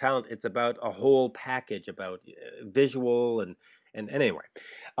than just talent. It's about a whole package, about visual and anyway.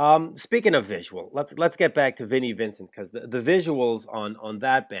 Speaking of visual, let's get back to Vinnie Vincent, because the visuals on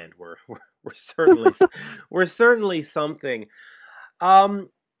that band were certainly something.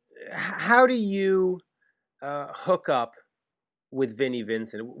 How do you hook up with Vinnie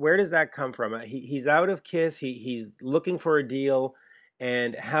Vincent? Where does that come from? He's out of Kiss. He's looking for a deal.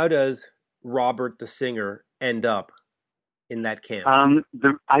 And how does Robert the singer end up in that camp?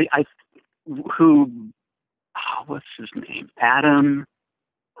 What's his name? Adam,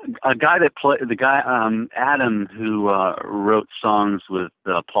 a guy that Adam, who wrote songs with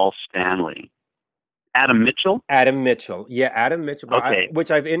Paul Stanley. Adam Mitchell? Adam Mitchell. Yeah, Adam Mitchell, Okay.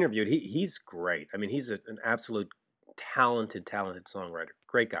 which I've interviewed. He's great. I mean, he's an absolute talented songwriter.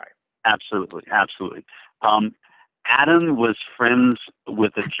 Great guy. Absolutely. Adam was friends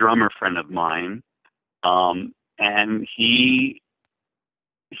with a drummer friend of mine, and he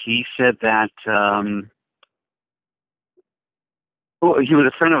said that he was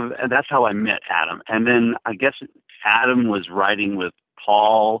a friend of, and that's how I met Adam. And then I guess Adam was writing with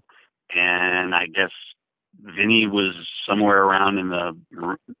Paul, and I guess Vinnie was somewhere around, and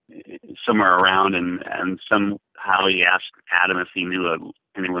somehow he asked Adam if he knew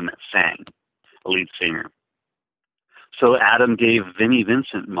anyone that sang, a lead singer. So Adam gave Vinnie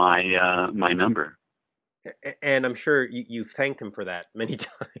Vincent my number. And I'm sure you thanked him for that many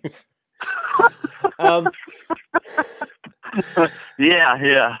times.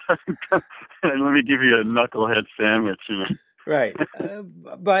 Yeah. Let me give you a knucklehead sandwich. Right,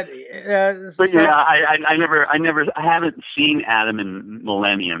 but yeah, I haven't seen Adam in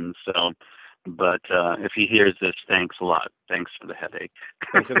millenniums. So, but if he hears this, thanks a lot. Thanks for the headache.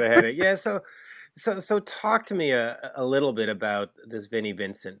 Thanks for the headache. Yeah. So talk to me a little bit about this Vinnie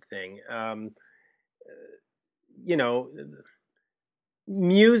Vincent thing.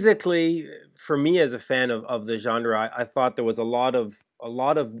 Musically, for me as a fan of the genre, I thought there was a lot of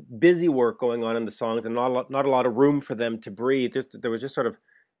busy work going on in the songs, and not a lot of room for them to breathe. There was just sort of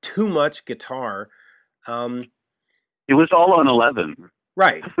too much guitar. It was all on 11,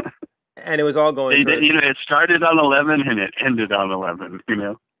 right? And it was all going. It started on 11 and it ended on 11.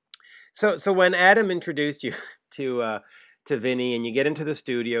 So when Adam introduced you to Vinnie, and you get into the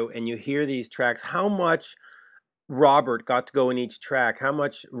studio and you hear these tracks, how much Robert got to go in each track? How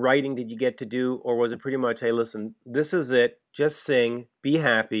much writing did you get to do, or was it pretty much, hey, listen, this is it, just sing, be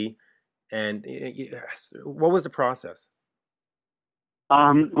happy, and what was the process?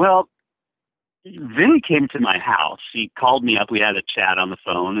 Well, Vinnie came to my house. He called me up. We had a chat on the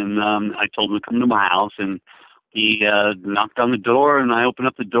phone, and I told him to come to my house, and he knocked on the door, and I opened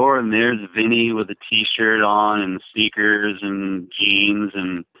up the door, and there's Vinnie with a T-shirt on and sneakers and jeans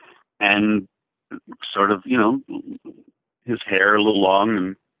and sort of, his hair a little long,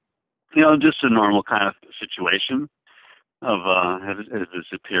 and just a normal kind of situation of his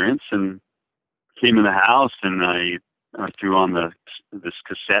appearance. And came in the house, and I threw on this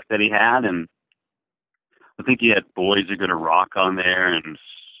cassette that he had, and I think he had Boys Are Gonna Rock on there, and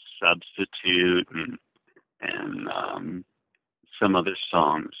Substitute, and some other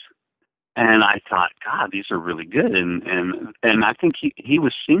songs. And I thought, God, these are really good, and I think he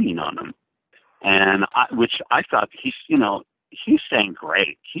was singing on them. And which I thought he sang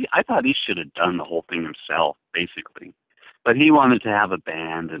great. I thought he should have done the whole thing himself, basically. But he wanted to have a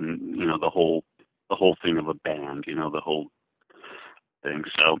band, and the whole thing of a band, the whole thing.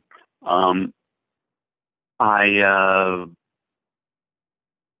 So,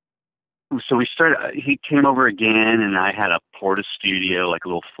 so we started. He came over again, and I had a Porta Studio, like a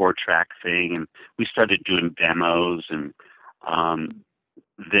little 4-track thing, and we started doing demos, and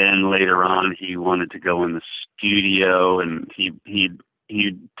then later on, he wanted to go in the studio, and he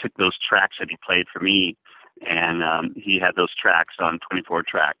took those tracks that he played for me, and he had those tracks on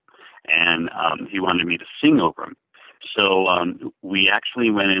 24-track, and he wanted me to sing over them. So we actually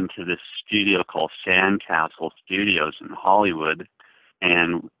went into this studio called Sandcastle Studios in Hollywood,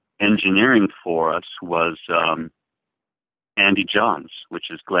 and engineering for us was Andy Johns, which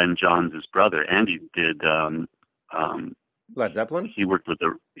is Glenn Johns' brother. Andy did Led Zeppelin? He worked with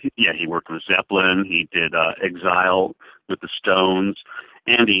Zeppelin. He did Exile with the Stones.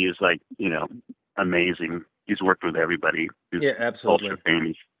 Andy is amazing. He's worked with everybody. Yeah, absolutely. Ultra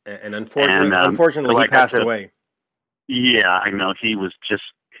famous. And unfortunately, he passed away. Yeah, I know. He was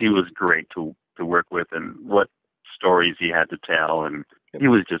great to work with, and what stories he had to tell, and he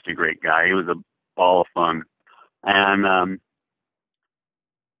was just a great guy. He was a ball of fun. And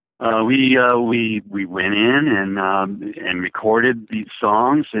we went in and recorded these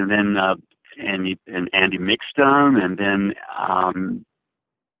songs, and then and Andy mixed them, and then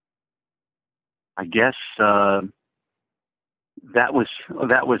I guess that was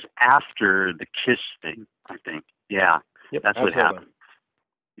after the Kiss thing, I think. Yeah, yep, that's absolutely. what happened.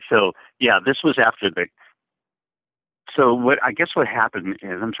 So yeah, this was after the. So what happened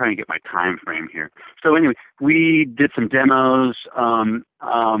is, I'm trying to get my time frame here. So anyway, we did some demos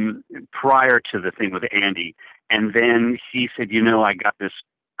prior to the thing with Andy, and then he said, I got this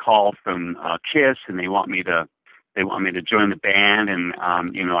call from Kiss, and they want me to join the band, and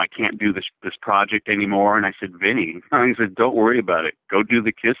I can't do this project anymore. And I said, Vinnie, he said, don't worry about it. Go do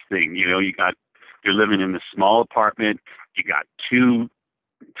the Kiss thing. You're living in this small apartment. You got 2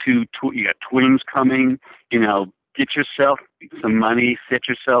 you got twins coming, get yourself some money, set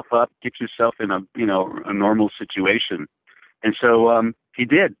yourself up, get yourself in a normal situation. And so he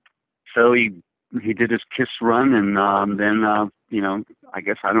did. So he did his Kiss run, and then I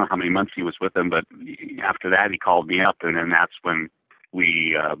guess I don't know how many months he was with them, but after that he called me up, and then that's when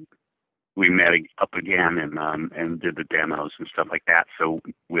we met up again and did the demos and stuff like that. So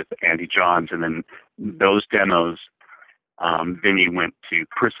with Andy Johns, and then those demos, Vinnie went to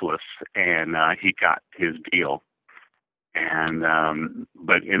Chrysalis and he got his deal. And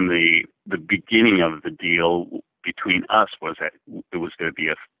but in the beginning of the deal between us was that it was going to be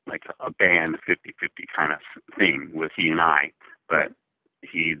a band 50-50 kind of thing with he and I, but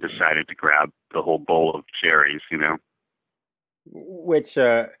he decided to grab the whole bowl of cherries, which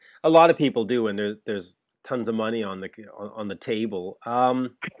a lot of people do, and there's tons of money on the table.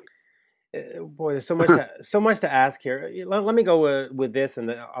 Boy, there's so much to ask here. Let me go with this, and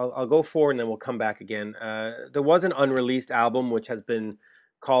then I'll go forward, and then we'll come back again. There was an unreleased album which has been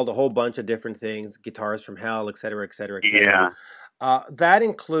called a whole bunch of different things: Guitars from Hell, et cetera, et cetera, et cetera. Yeah. That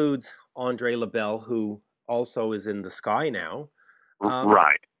includes Andre LaBelle, who also is in the sky now.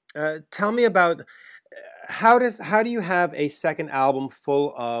 Right. Tell me about how do you have a second album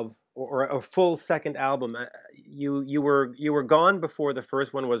full of, or a full second album? You were gone before the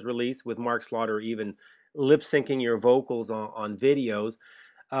first one was released, with Mark Slaughter even lip syncing your vocals on videos.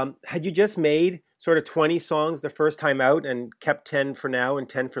 Had you just made sort of 20 songs the first time out and kept 10 for now and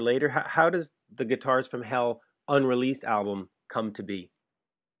 10 for later? How does the Guitars from Hell unreleased album come to be?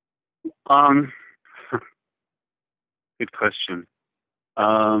 Good question.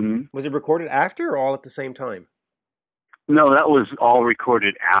 Was it recorded after or all at the same time? No, that was all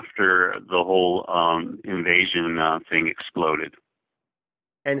recorded after the whole invasion thing exploded.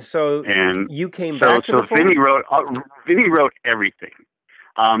 And so you came back to the fold? Vinnie wrote everything.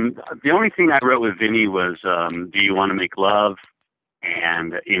 The only thing I wrote with Vinnie was Do You Want to Make Love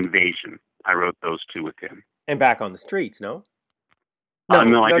and Invasion. I wrote those two with him. And Back on the Streets, no?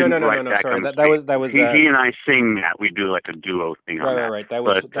 No, I didn't write Back sorry, on the that Streets. was he and I sing that. We do like a duo thing on that. Right. That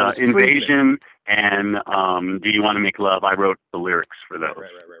was Invasion and Do You Want to Make Love, I wrote the lyrics for those. Right.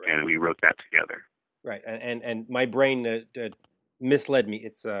 And we wrote that together. Right, and my brain misled me.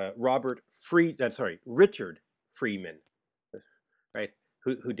 It's Richard Freeman, right?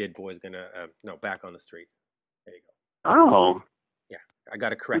 Who did Boys Gonna Back on the Streets. There you go. Oh. Yeah, I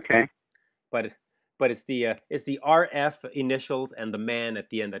got it correct. Okay. But it's the RF initials and the man at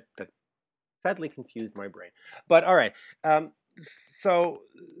the end that sadly confused my brain. But all right, so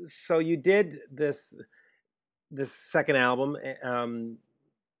you did this second album.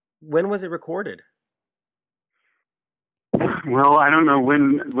 When was it recorded? Well, I don't know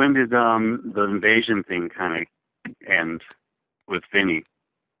when did the Invasion thing kind of end with Vinnie.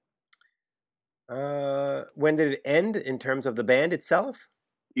 When did it end in terms of the band itself?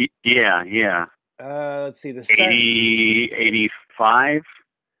 Yeah. Let's see, 85.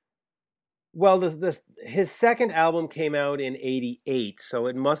 Well, his second album came out in 88, so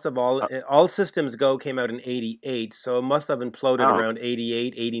it must have All Systems Go came out in 88, so it must have imploded around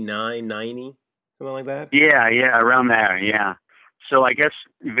 88, 89, 90, something like that. Yeah, around there, yeah. So I guess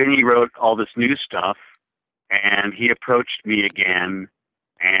Vinnie wrote all this new stuff, and he approached me again,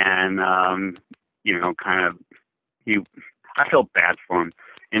 and I felt bad for him.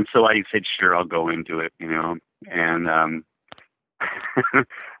 And so I said, sure, I'll go into it, and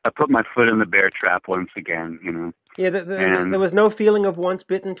I put my foot in the bear trap once again, Yeah, there was no feeling of once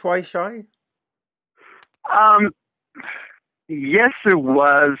bitten, twice shy? Yes, there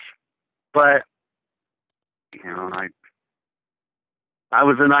was, but, I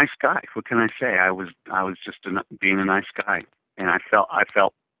was a nice guy. What can I say? I was just being a nice guy, and I felt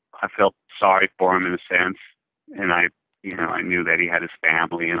sorry for him in a sense, and I knew that he had his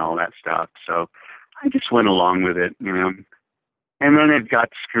family and all that stuff, so I just went along with it, And then it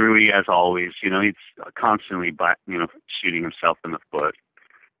got screwy as always, he's constantly, shooting himself in the foot.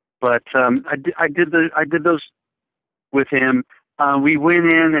 But I did those with him. We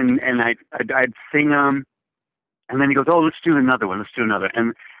went in and I'd sing them, and then he goes, "Oh, let's do another one. Let's do another."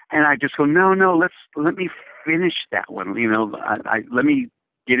 And I just go, "No, let me finish that one. Let me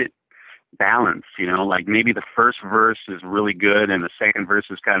get it balance, like maybe the first verse is really good and the second verse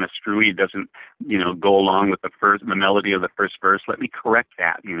is kind of screwy. It doesn't, go along with the melody of the first verse. Let me correct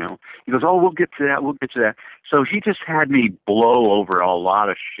that, He goes, "Oh, we'll get to that. So he just had me blow over a lot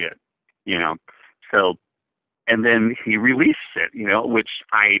of shit, So, and then he released it, which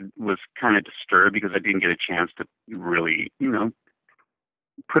I was kind of disturbed because I didn't get a chance to really,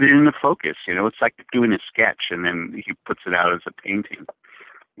 put it into focus. It's like doing a sketch and then he puts it out as a painting.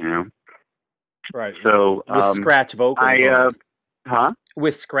 you know. Right. So with scratch vocals.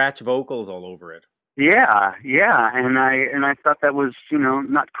 With scratch vocals all over it. Yeah, and I thought that was, you know,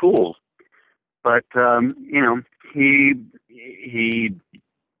 not cool. But you know, he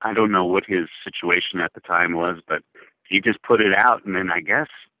I don't know what his situation at the time was, but he just put it out, and then I guess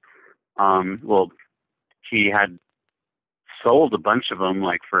well, he had sold a bunch of them,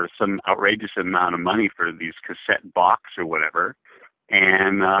 like for some outrageous amount of money for these cassette box or whatever,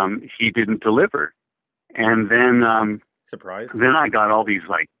 and he didn't deliver. And then surprise. Then I got all these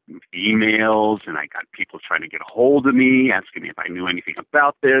like emails, and I got people trying to get a hold of me, asking me if I knew anything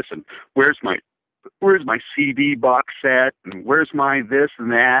about this, and where's my CD box set, and where's my this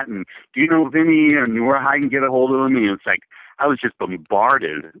and that, and do you know Vinnie, and where I can get a hold of him? And it's like I was just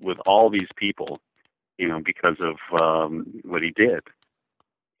bombarded with all these people, you know, because of what he did.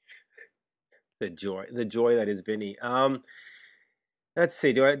 The joy that is Vinnie. Let's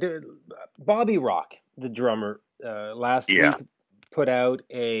see. Bobby Rock, the drummer, last week put out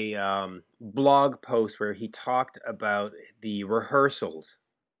a blog post where he talked about the rehearsals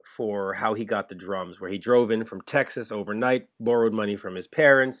for how he got the drums, where he drove in from Texas overnight, borrowed money from his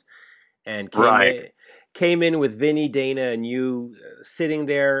parents, and came in with Vinnie, Dana, and you sitting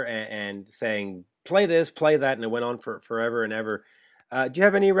there and saying, play this, play that, and it went on for forever and ever. Do you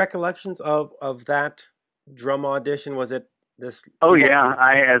have any recollections of that drum audition? Was it this? Oh yeah,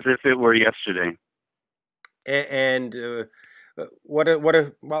 as if it were yesterday. And what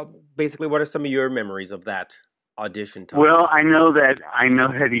are some of your memories of that audition time? Well, I know that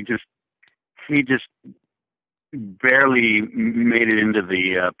he just barely made it into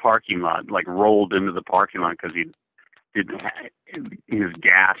the parking lot, like rolled into the parking lot because he didn't have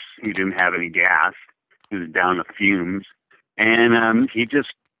any gas. He was down to fumes, and he just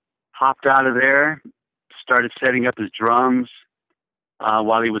hopped out of there, started setting up his drums.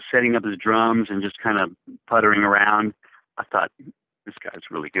 While he was setting up his drums and just kind of puttering around, I thought, this guy's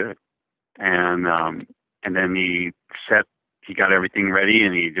really good. And then he got everything ready,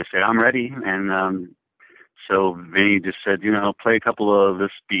 and he just said, I'm ready. And so Vinnie just said, you know, play a couple of this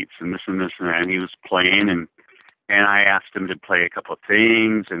beats and this and this and that. And he was playing, and I asked him to play a couple of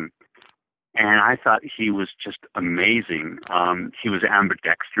things, and I thought he was just amazing. He was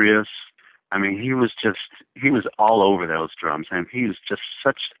ambidextrous. I mean, he was all over those drums, and he was just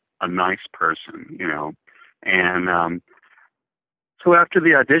such a nice person, you know. And so after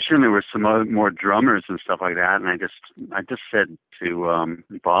the audition, there were some more drummers and stuff like that, and I just said to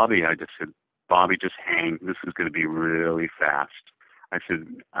Bobby, Bobby, just hang. This is going to be really fast. I said,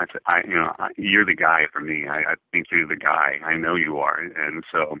 you know, you're the guy for me. I think you're the guy. I know you are. And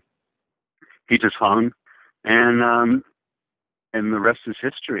so he just hung, and the rest is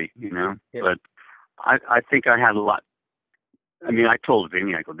history, you know. Yeah. But I think I had a lot. I mean, I told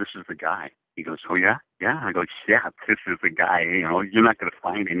Vinnie, I go, this is the guy. He goes, oh, yeah? Yeah. I go, yeah, this is the guy. You know, you're not going to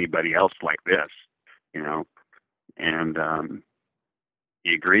find anybody else like this, you know. And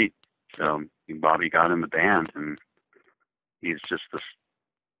he agreed. So Bobby got in the band, and he's just this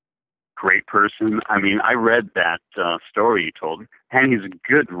great person. I mean, I read that story you told, and he's a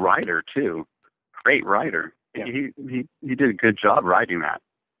good writer, too. Great writer. Yeah. He did a good job writing that.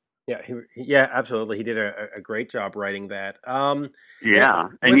 Yeah, absolutely. He did a great job writing that. And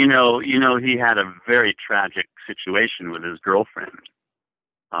you know, he had a very tragic situation with his girlfriend.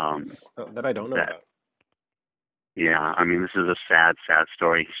 That I don't know about. Yeah, I mean, this is a sad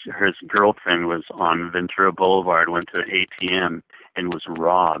story. His girlfriend was on Ventura Boulevard, went to an ATM, and was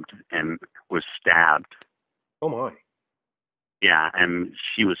robbed and was stabbed. Oh my! Yeah, and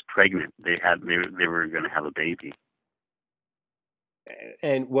she was pregnant. They were going to have a baby.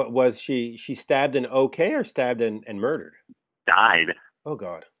 And what was she stabbed and okay, or stabbed and murdered? Died. Oh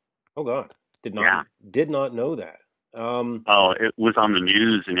God! Did not know that. It was on the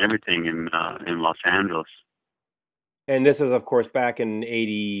news and everything in Los Angeles. And this is, of course, back in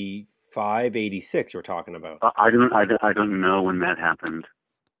 85, 86 we're talking about. I don't know when that happened.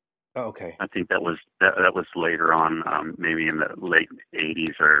 Oh, okay. I think that was later on, maybe in the late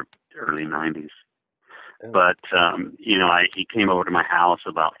 80s or early 90s. Oh. But you know, he came over to my house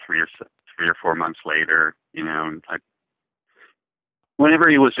about 3 or 4 months later. You know, and whenever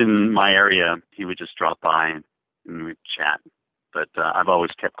he was in my area, he would just drop by and we'd chat. But I've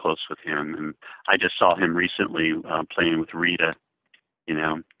always kept close with him, and I just saw him recently playing with Rita, you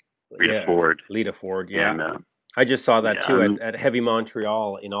know, Rita Ford. Lita Ford, yeah. And, I just saw that too at Heavy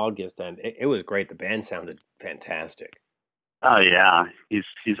Montreal in August, and it was great. The band sounded fantastic. Oh yeah,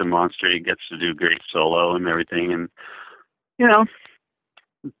 he's a monster. He gets to do great solo and everything, and you know,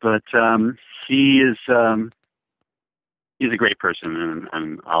 but he is, he's a great person,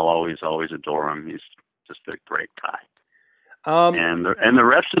 and I'll always adore him. He's just a great guy. And the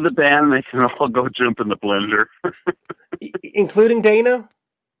rest of the band, they can all go jump in the blender, including Dana.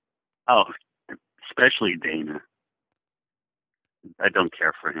 Oh, especially Dana. I don't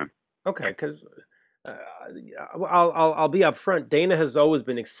care for him. Okay, because I'll be upfront. Dana has always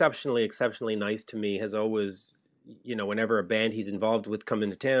been exceptionally nice to me. Has always, whenever a band he's involved with come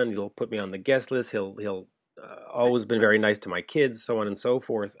into town, he'll put me on the guest list. He'll always been very nice to my kids, so on and so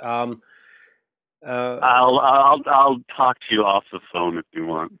forth. I'll talk to you off the phone if you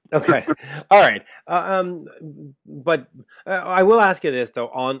want. Okay, all right. But I will ask you this though,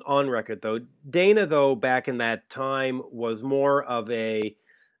 on record though. Dana though, back in that time, was more of a,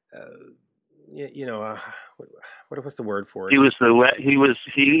 what's the word for it?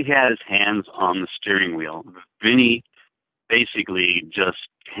 He had his hands on the steering wheel. Vinnie basically just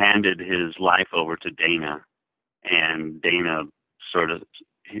handed his life over to Dana, and Dana sort of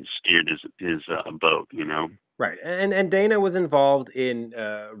steered his boat, Right, and Dana was involved in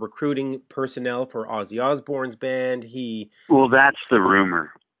recruiting personnel for Ozzy Osbourne's band. Well, that's the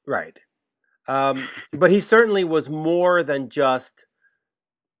rumor, right? But he certainly was more than just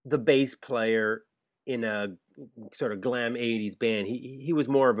the bass player in a sort of glam '80s band. He was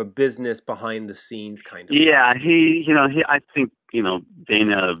more of a business behind the scenes kind of. Yeah, I think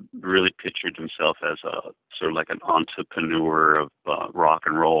Dana really pictured himself as a sort of like an entrepreneur of rock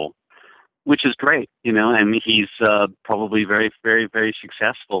and roll, which is great, and he's probably very, very, very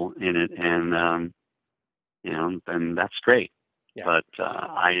successful in it, and and that's great. Yeah. But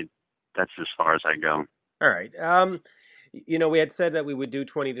that's as far as I go. All right. We had said that we would do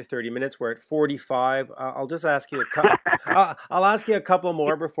 20 to 30 minutes. We're at 45. I'll just ask you a couple. I'll ask you a couple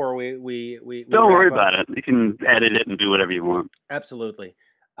more before we don't worry about it. You can edit it and do whatever you want. Absolutely.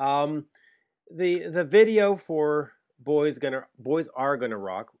 The video for Boys Are Gonna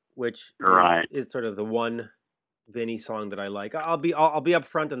Rock, which is sort of the one Vinnie song that I like. I'll be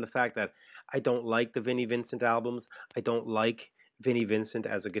upfront on the fact that I don't like the Vinnie Vincent albums. I don't like Vinnie Vincent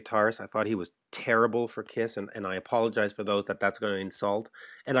as a guitarist. I thought he was terrible for Kiss, and I apologize for those that's going to insult.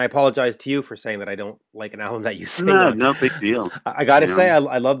 And I apologize to you for saying that I don't like an album that you sing on. No big deal. I got to say, I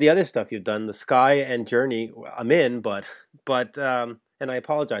love the other stuff you've done. The Sky and Journey, I'm in, but and I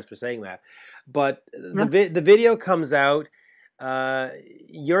apologize for saying that. But the video comes out.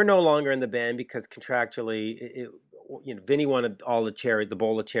 You're no longer in the band because contractually, Vinnie wanted all the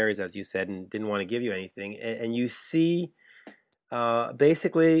bowl of cherries, as you said, and didn't want to give you anything. And you see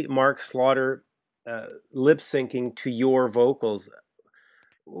basically Mark Slaughter lip syncing to your vocals.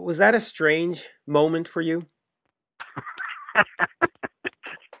 Was that a strange moment for you?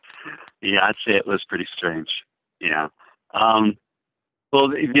 Yeah, I'd say it was pretty strange. Yeah.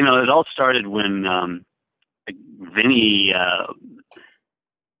 Well, it all started when Vinnie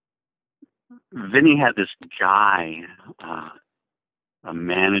had this guy, a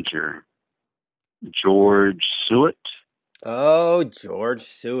manager, George Suet. Oh, George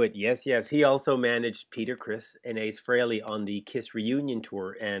Suet. Yes. He also managed Peter Criss and Ace Frehley on the Kiss reunion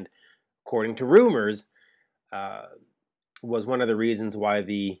tour, and according to rumors, was one of the reasons why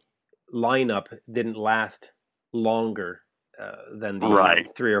the lineup didn't last longer than the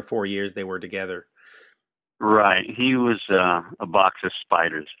 3 or 4 years they were together. Right. He was a box of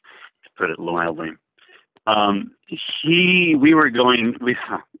spiders, to put it mildly.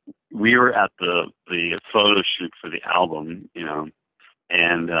 We were at the photo shoot for the album,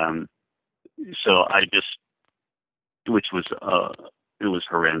 and so which was it was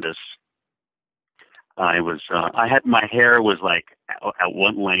horrendous. I had my hair was like at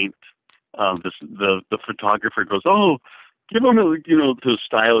one length. The photographer goes, "Oh, give him to the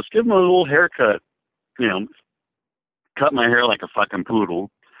stylist, give him a little haircut." Cut my hair like a fucking poodle,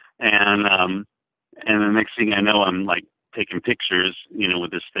 and the next thing I know, I'm like taking pictures,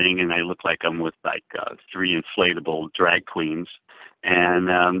 with this thing, and I look like I'm with like 3 inflatable drag queens,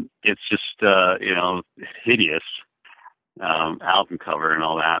 and it's just hideous album cover and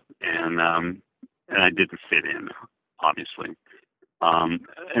all that, and I didn't fit in, obviously.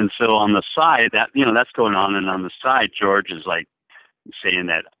 And so on the side, that's going on, and on the side, George is like saying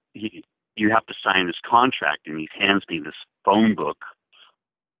that you have to sign this contract, and he hands me this phone book,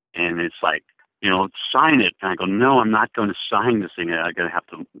 and it's like, sign it. And I go, no, I'm not going to sign this thing. I'm going to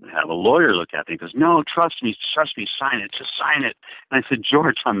have a lawyer look at it. He goes, no, trust me, sign it, just sign it. And I said,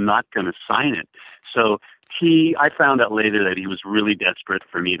 George, I'm not going to sign it. So I found out later that he was really desperate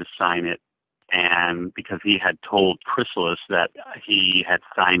for me to sign it, and because he had told Chrysalis that he had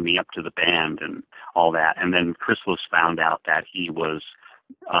signed me up to the band and all that, and then Chrysalis found out that he was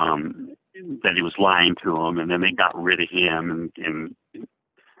that he was lying to them, and then they got rid of him,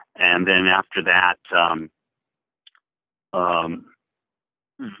 and then after that,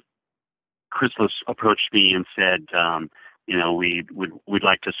 Chrysalis approached me and said, we'd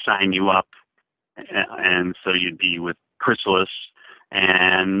like to sign you up, and so you'd be with Chrysalis,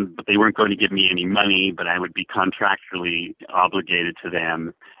 but they weren't going to give me any money, but I would be contractually obligated to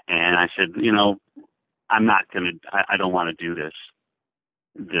them. And I said, I'm not going to, I don't want to do this.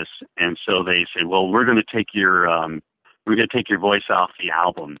 And so they said, well, we're going to take your voice off the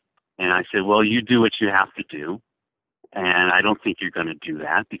album. And I said, well, you do what you have to do. And I don't think you're going to do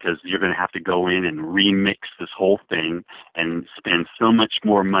that, because you're going to have to go in and remix this whole thing and spend so much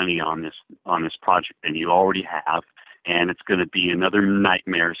more money on this project than you already have. And it's going to be another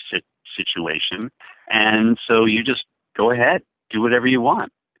nightmare situation. And so you just go ahead, do whatever you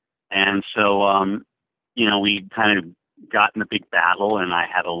want. And so, we kind of got in a big battle, and I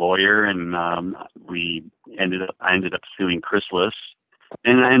had a lawyer, and I ended up suing Chrysalis,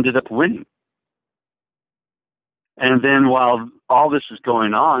 and I ended up winning. And then while all this is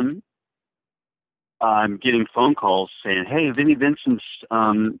going on, I'm getting phone calls saying, hey, Vinnie Vincent's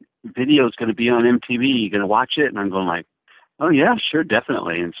video is going to be on MTV. You going to watch it? And I'm going like, oh, yeah, sure,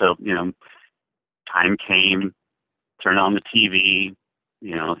 definitely. And so, time came, turn on the TV,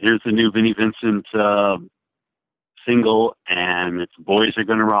 here's the new Vinnie Vincent single, and it's Boys Are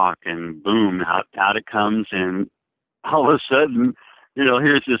Gonna Rock, and boom, out it comes, and all of a sudden,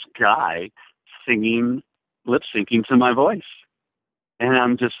 here's this guy singing, lip-syncing to my voice. And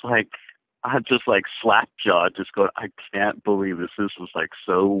I'm just like slack-jawed, just going, I can't believe this. This was like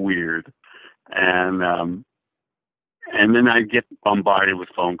so weird. And then I get bombarded with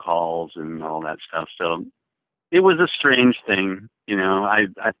phone calls and all that stuff. So it was a strange thing. I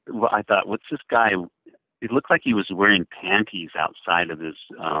thought, what's this guy? It looked like he was wearing panties outside of his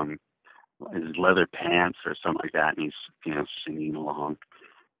leather pants or something like that. And he's, singing along.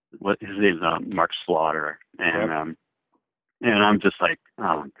 His name is Mark Slaughter. And, and I'm just like,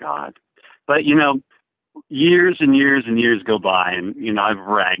 oh God. But, years and years and years go by, and, I've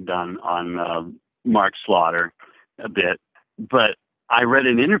ragged on Mark Slaughter a bit, but I read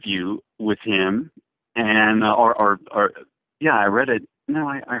an interview with him, and, I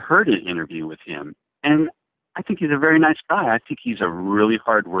heard an interview with him, and I think he's a very nice guy. I think he's a really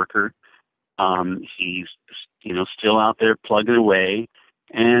hard worker. He's, still out there plugging away,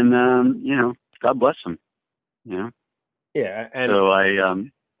 and, God bless him, Yeah. And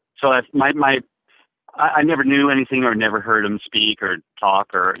so I never knew anything or never heard him speak or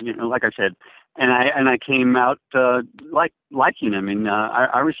talk or, like I said, and I came out, liking him, and,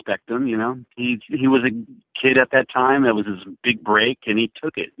 I respect him, he was a kid at that time. That was his big break, and he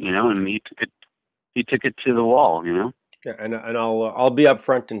took it, and he took it to the wall, Yeah, and I'll be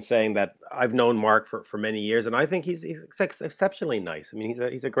upfront in saying that I've known Mark for many years, and I think he's exceptionally nice. I mean,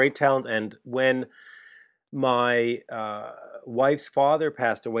 he's a great talent. And when my wife's father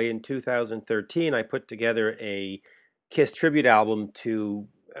passed away in 2013, I put together a Kiss tribute album to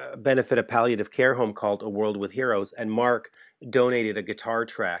benefit a palliative care home called A World with Heroes, and Mark donated a guitar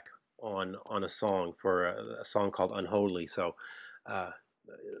track on a song for a song called Unholy. So.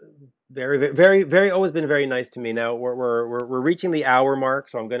 Very, very, very, always been very nice to me. Now we're reaching the hour mark,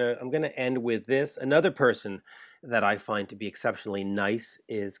 so I'm gonna end with this. Another person that I find to be exceptionally nice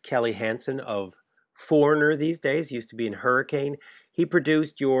is Kelly Hansen of Foreigner these days. Used to be in Hurricane. He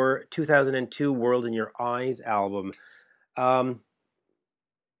produced your 2002 World in Your Eyes album.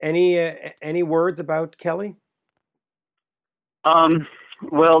 Any words about Kelly?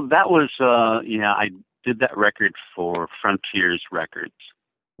 Well, that was I did that record for Frontiers Records.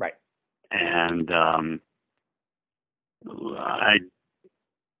 Right. And I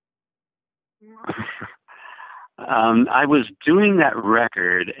was doing that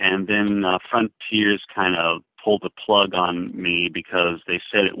record, and then Frontiers kind of pulled the plug on me because they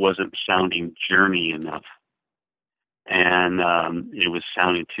said it wasn't sounding Journey enough, and it was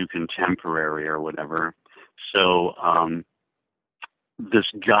sounding too contemporary or whatever. So this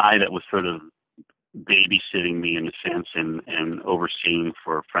guy that was sort of babysitting me in a sense and overseeing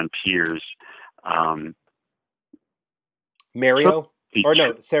for Frontiers. Mario? Or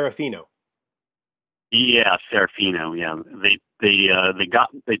no, Serafino. Yeah, Serafino, yeah.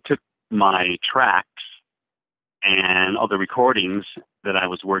 They took my tracks and all the recordings that I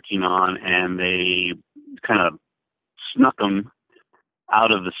was working on, and they kind of snuck them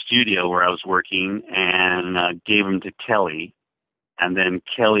out of the studio where I was working and gave them to Kelly. And then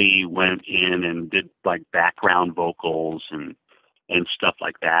Kelly went in and did like background vocals and stuff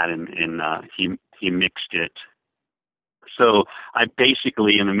like that, and he mixed it. So I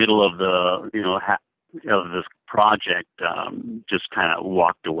basically, in the middle of the, of this project, just kind of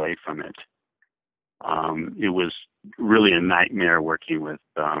walked away from it. It was really a nightmare working with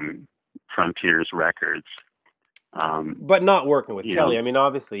Frontiers Records. But not working with Kelly. I mean,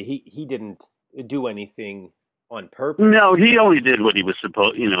 obviously, he didn't do anything on purpose. No, he only did what he was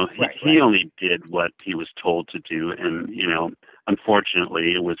supposed. Right. He only did what he was told to do, and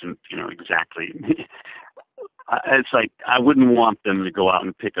unfortunately, it wasn't exactly. It's like I wouldn't want them to go out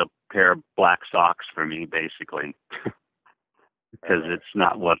and pick a pair of black socks for me, basically, because it's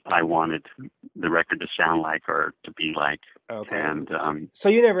not what I wanted the record to sound like or to be like. Okay. And so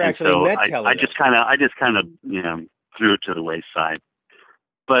you never actually met Kelly. I just kind of threw it to the wayside.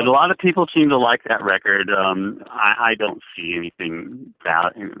 But a lot of people seem to like that record. I don't see anything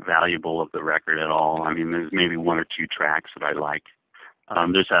valuable of the record at all. I mean, there's maybe one or two tracks that I like.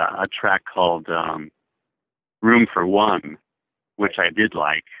 There's a track called Room for One, which I did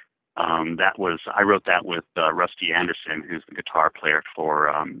like. I wrote that with Rusty Anderson, who's the guitar player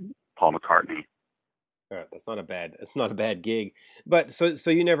for Paul McCartney. It's not a bad gig. But so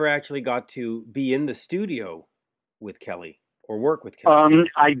you never actually got to be in the studio with Kelly or work with Kelly?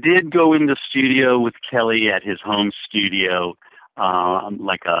 I did go in the studio with Kelly at his home studio,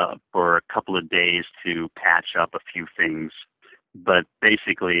 for a couple of days to patch up a few things. But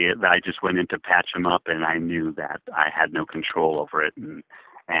basically, I just went in to patch him up, and I knew that I had no control over it,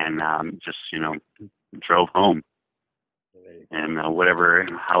 and just drove home. And however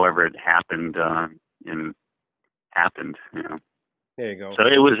it happened, happened. There you go. So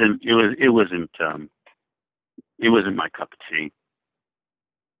it wasn't my cup of tea.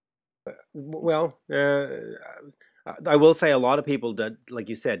 Well, I will say a lot of people that, like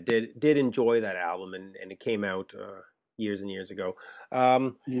you said, did enjoy that album, and it came out years and years ago.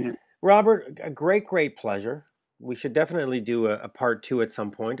 Robert, a great pleasure. We should definitely do a part 2 at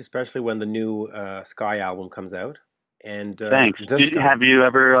some point, especially when the new Sky album comes out. And thanks. Have you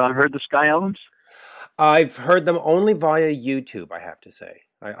ever heard the Sky albums? I've heard them only via YouTube, I have to say.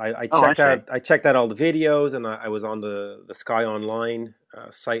 I checked out all the videos, and I was on the Sky Online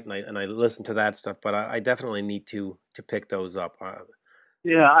site, and I listened to that stuff. But I definitely need to pick those up.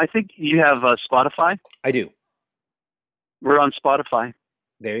 Yeah, I think you have Spotify. I do. We're on Spotify.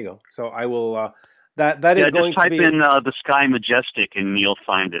 There you go. So I will. That is going just type to be in the Sky Majestic, and you'll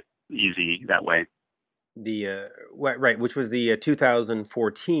find it easy that way. The right, which was the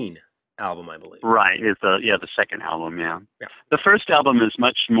 2014 album, I believe. Right, it's the second album. Yeah. The first album is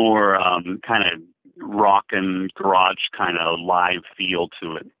much more kind of rock and garage kind of live feel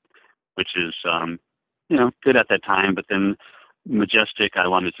to it, which is good at that time. But then Majestic, I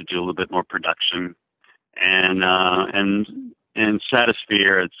wanted to do a little bit more production, and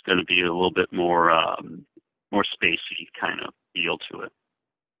Stratosphere, it's going to be a little bit more spacey kind of feel to it.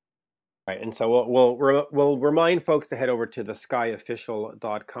 Right, and so we'll remind folks to head over to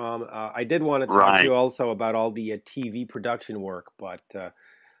theskyofficial.com. I did want to talk to you also about all the TV production work, but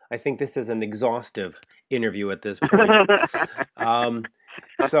I think this is an exhaustive interview at this point.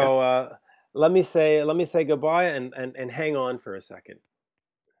 So let me say goodbye and hang on for a second.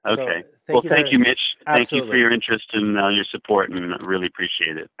 Okay. So, thank you, Mitch. Absolutely. Thank you for your interest and your support, and really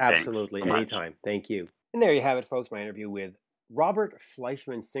appreciate it. Absolutely, anytime. Thank you. And there you have it, folks. My interview with Robert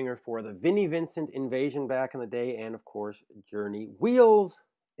Fleischman, singer for the Vinnie Vincent Invasion back in the day, and of course, Journey, Wheels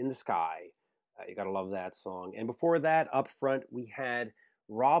in the Sky. You gotta love that song. And before that, up front, we had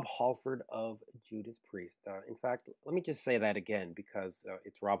Rob Halford of Judas Priest. In fact, let me just say that again, because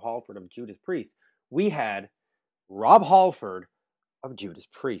it's Rob Halford of Judas Priest. We had Rob Halford of Judas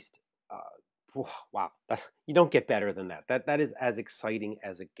Priest. Wow, you don't get better than that. That is as exciting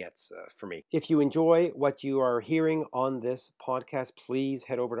as it gets for me. If you enjoy what you are hearing on this podcast, please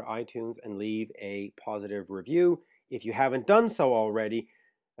head over to iTunes and leave a positive review. If you haven't done so already,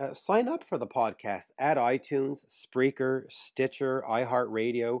 sign up for the podcast at iTunes, Spreaker, Stitcher,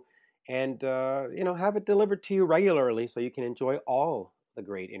 iHeartRadio, and have it delivered to you regularly so you can enjoy all the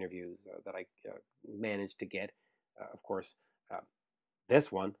great interviews that I managed to get. Of course, this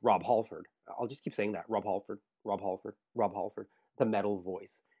one, Rob Halford. I'll just keep saying that. Rob Halford, the metal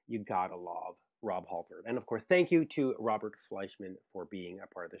voice. You gotta love Rob Halford. And of course, thank you to Robert Fleischman for being a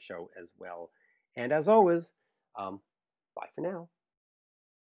part of the show as well. And as always, bye for now.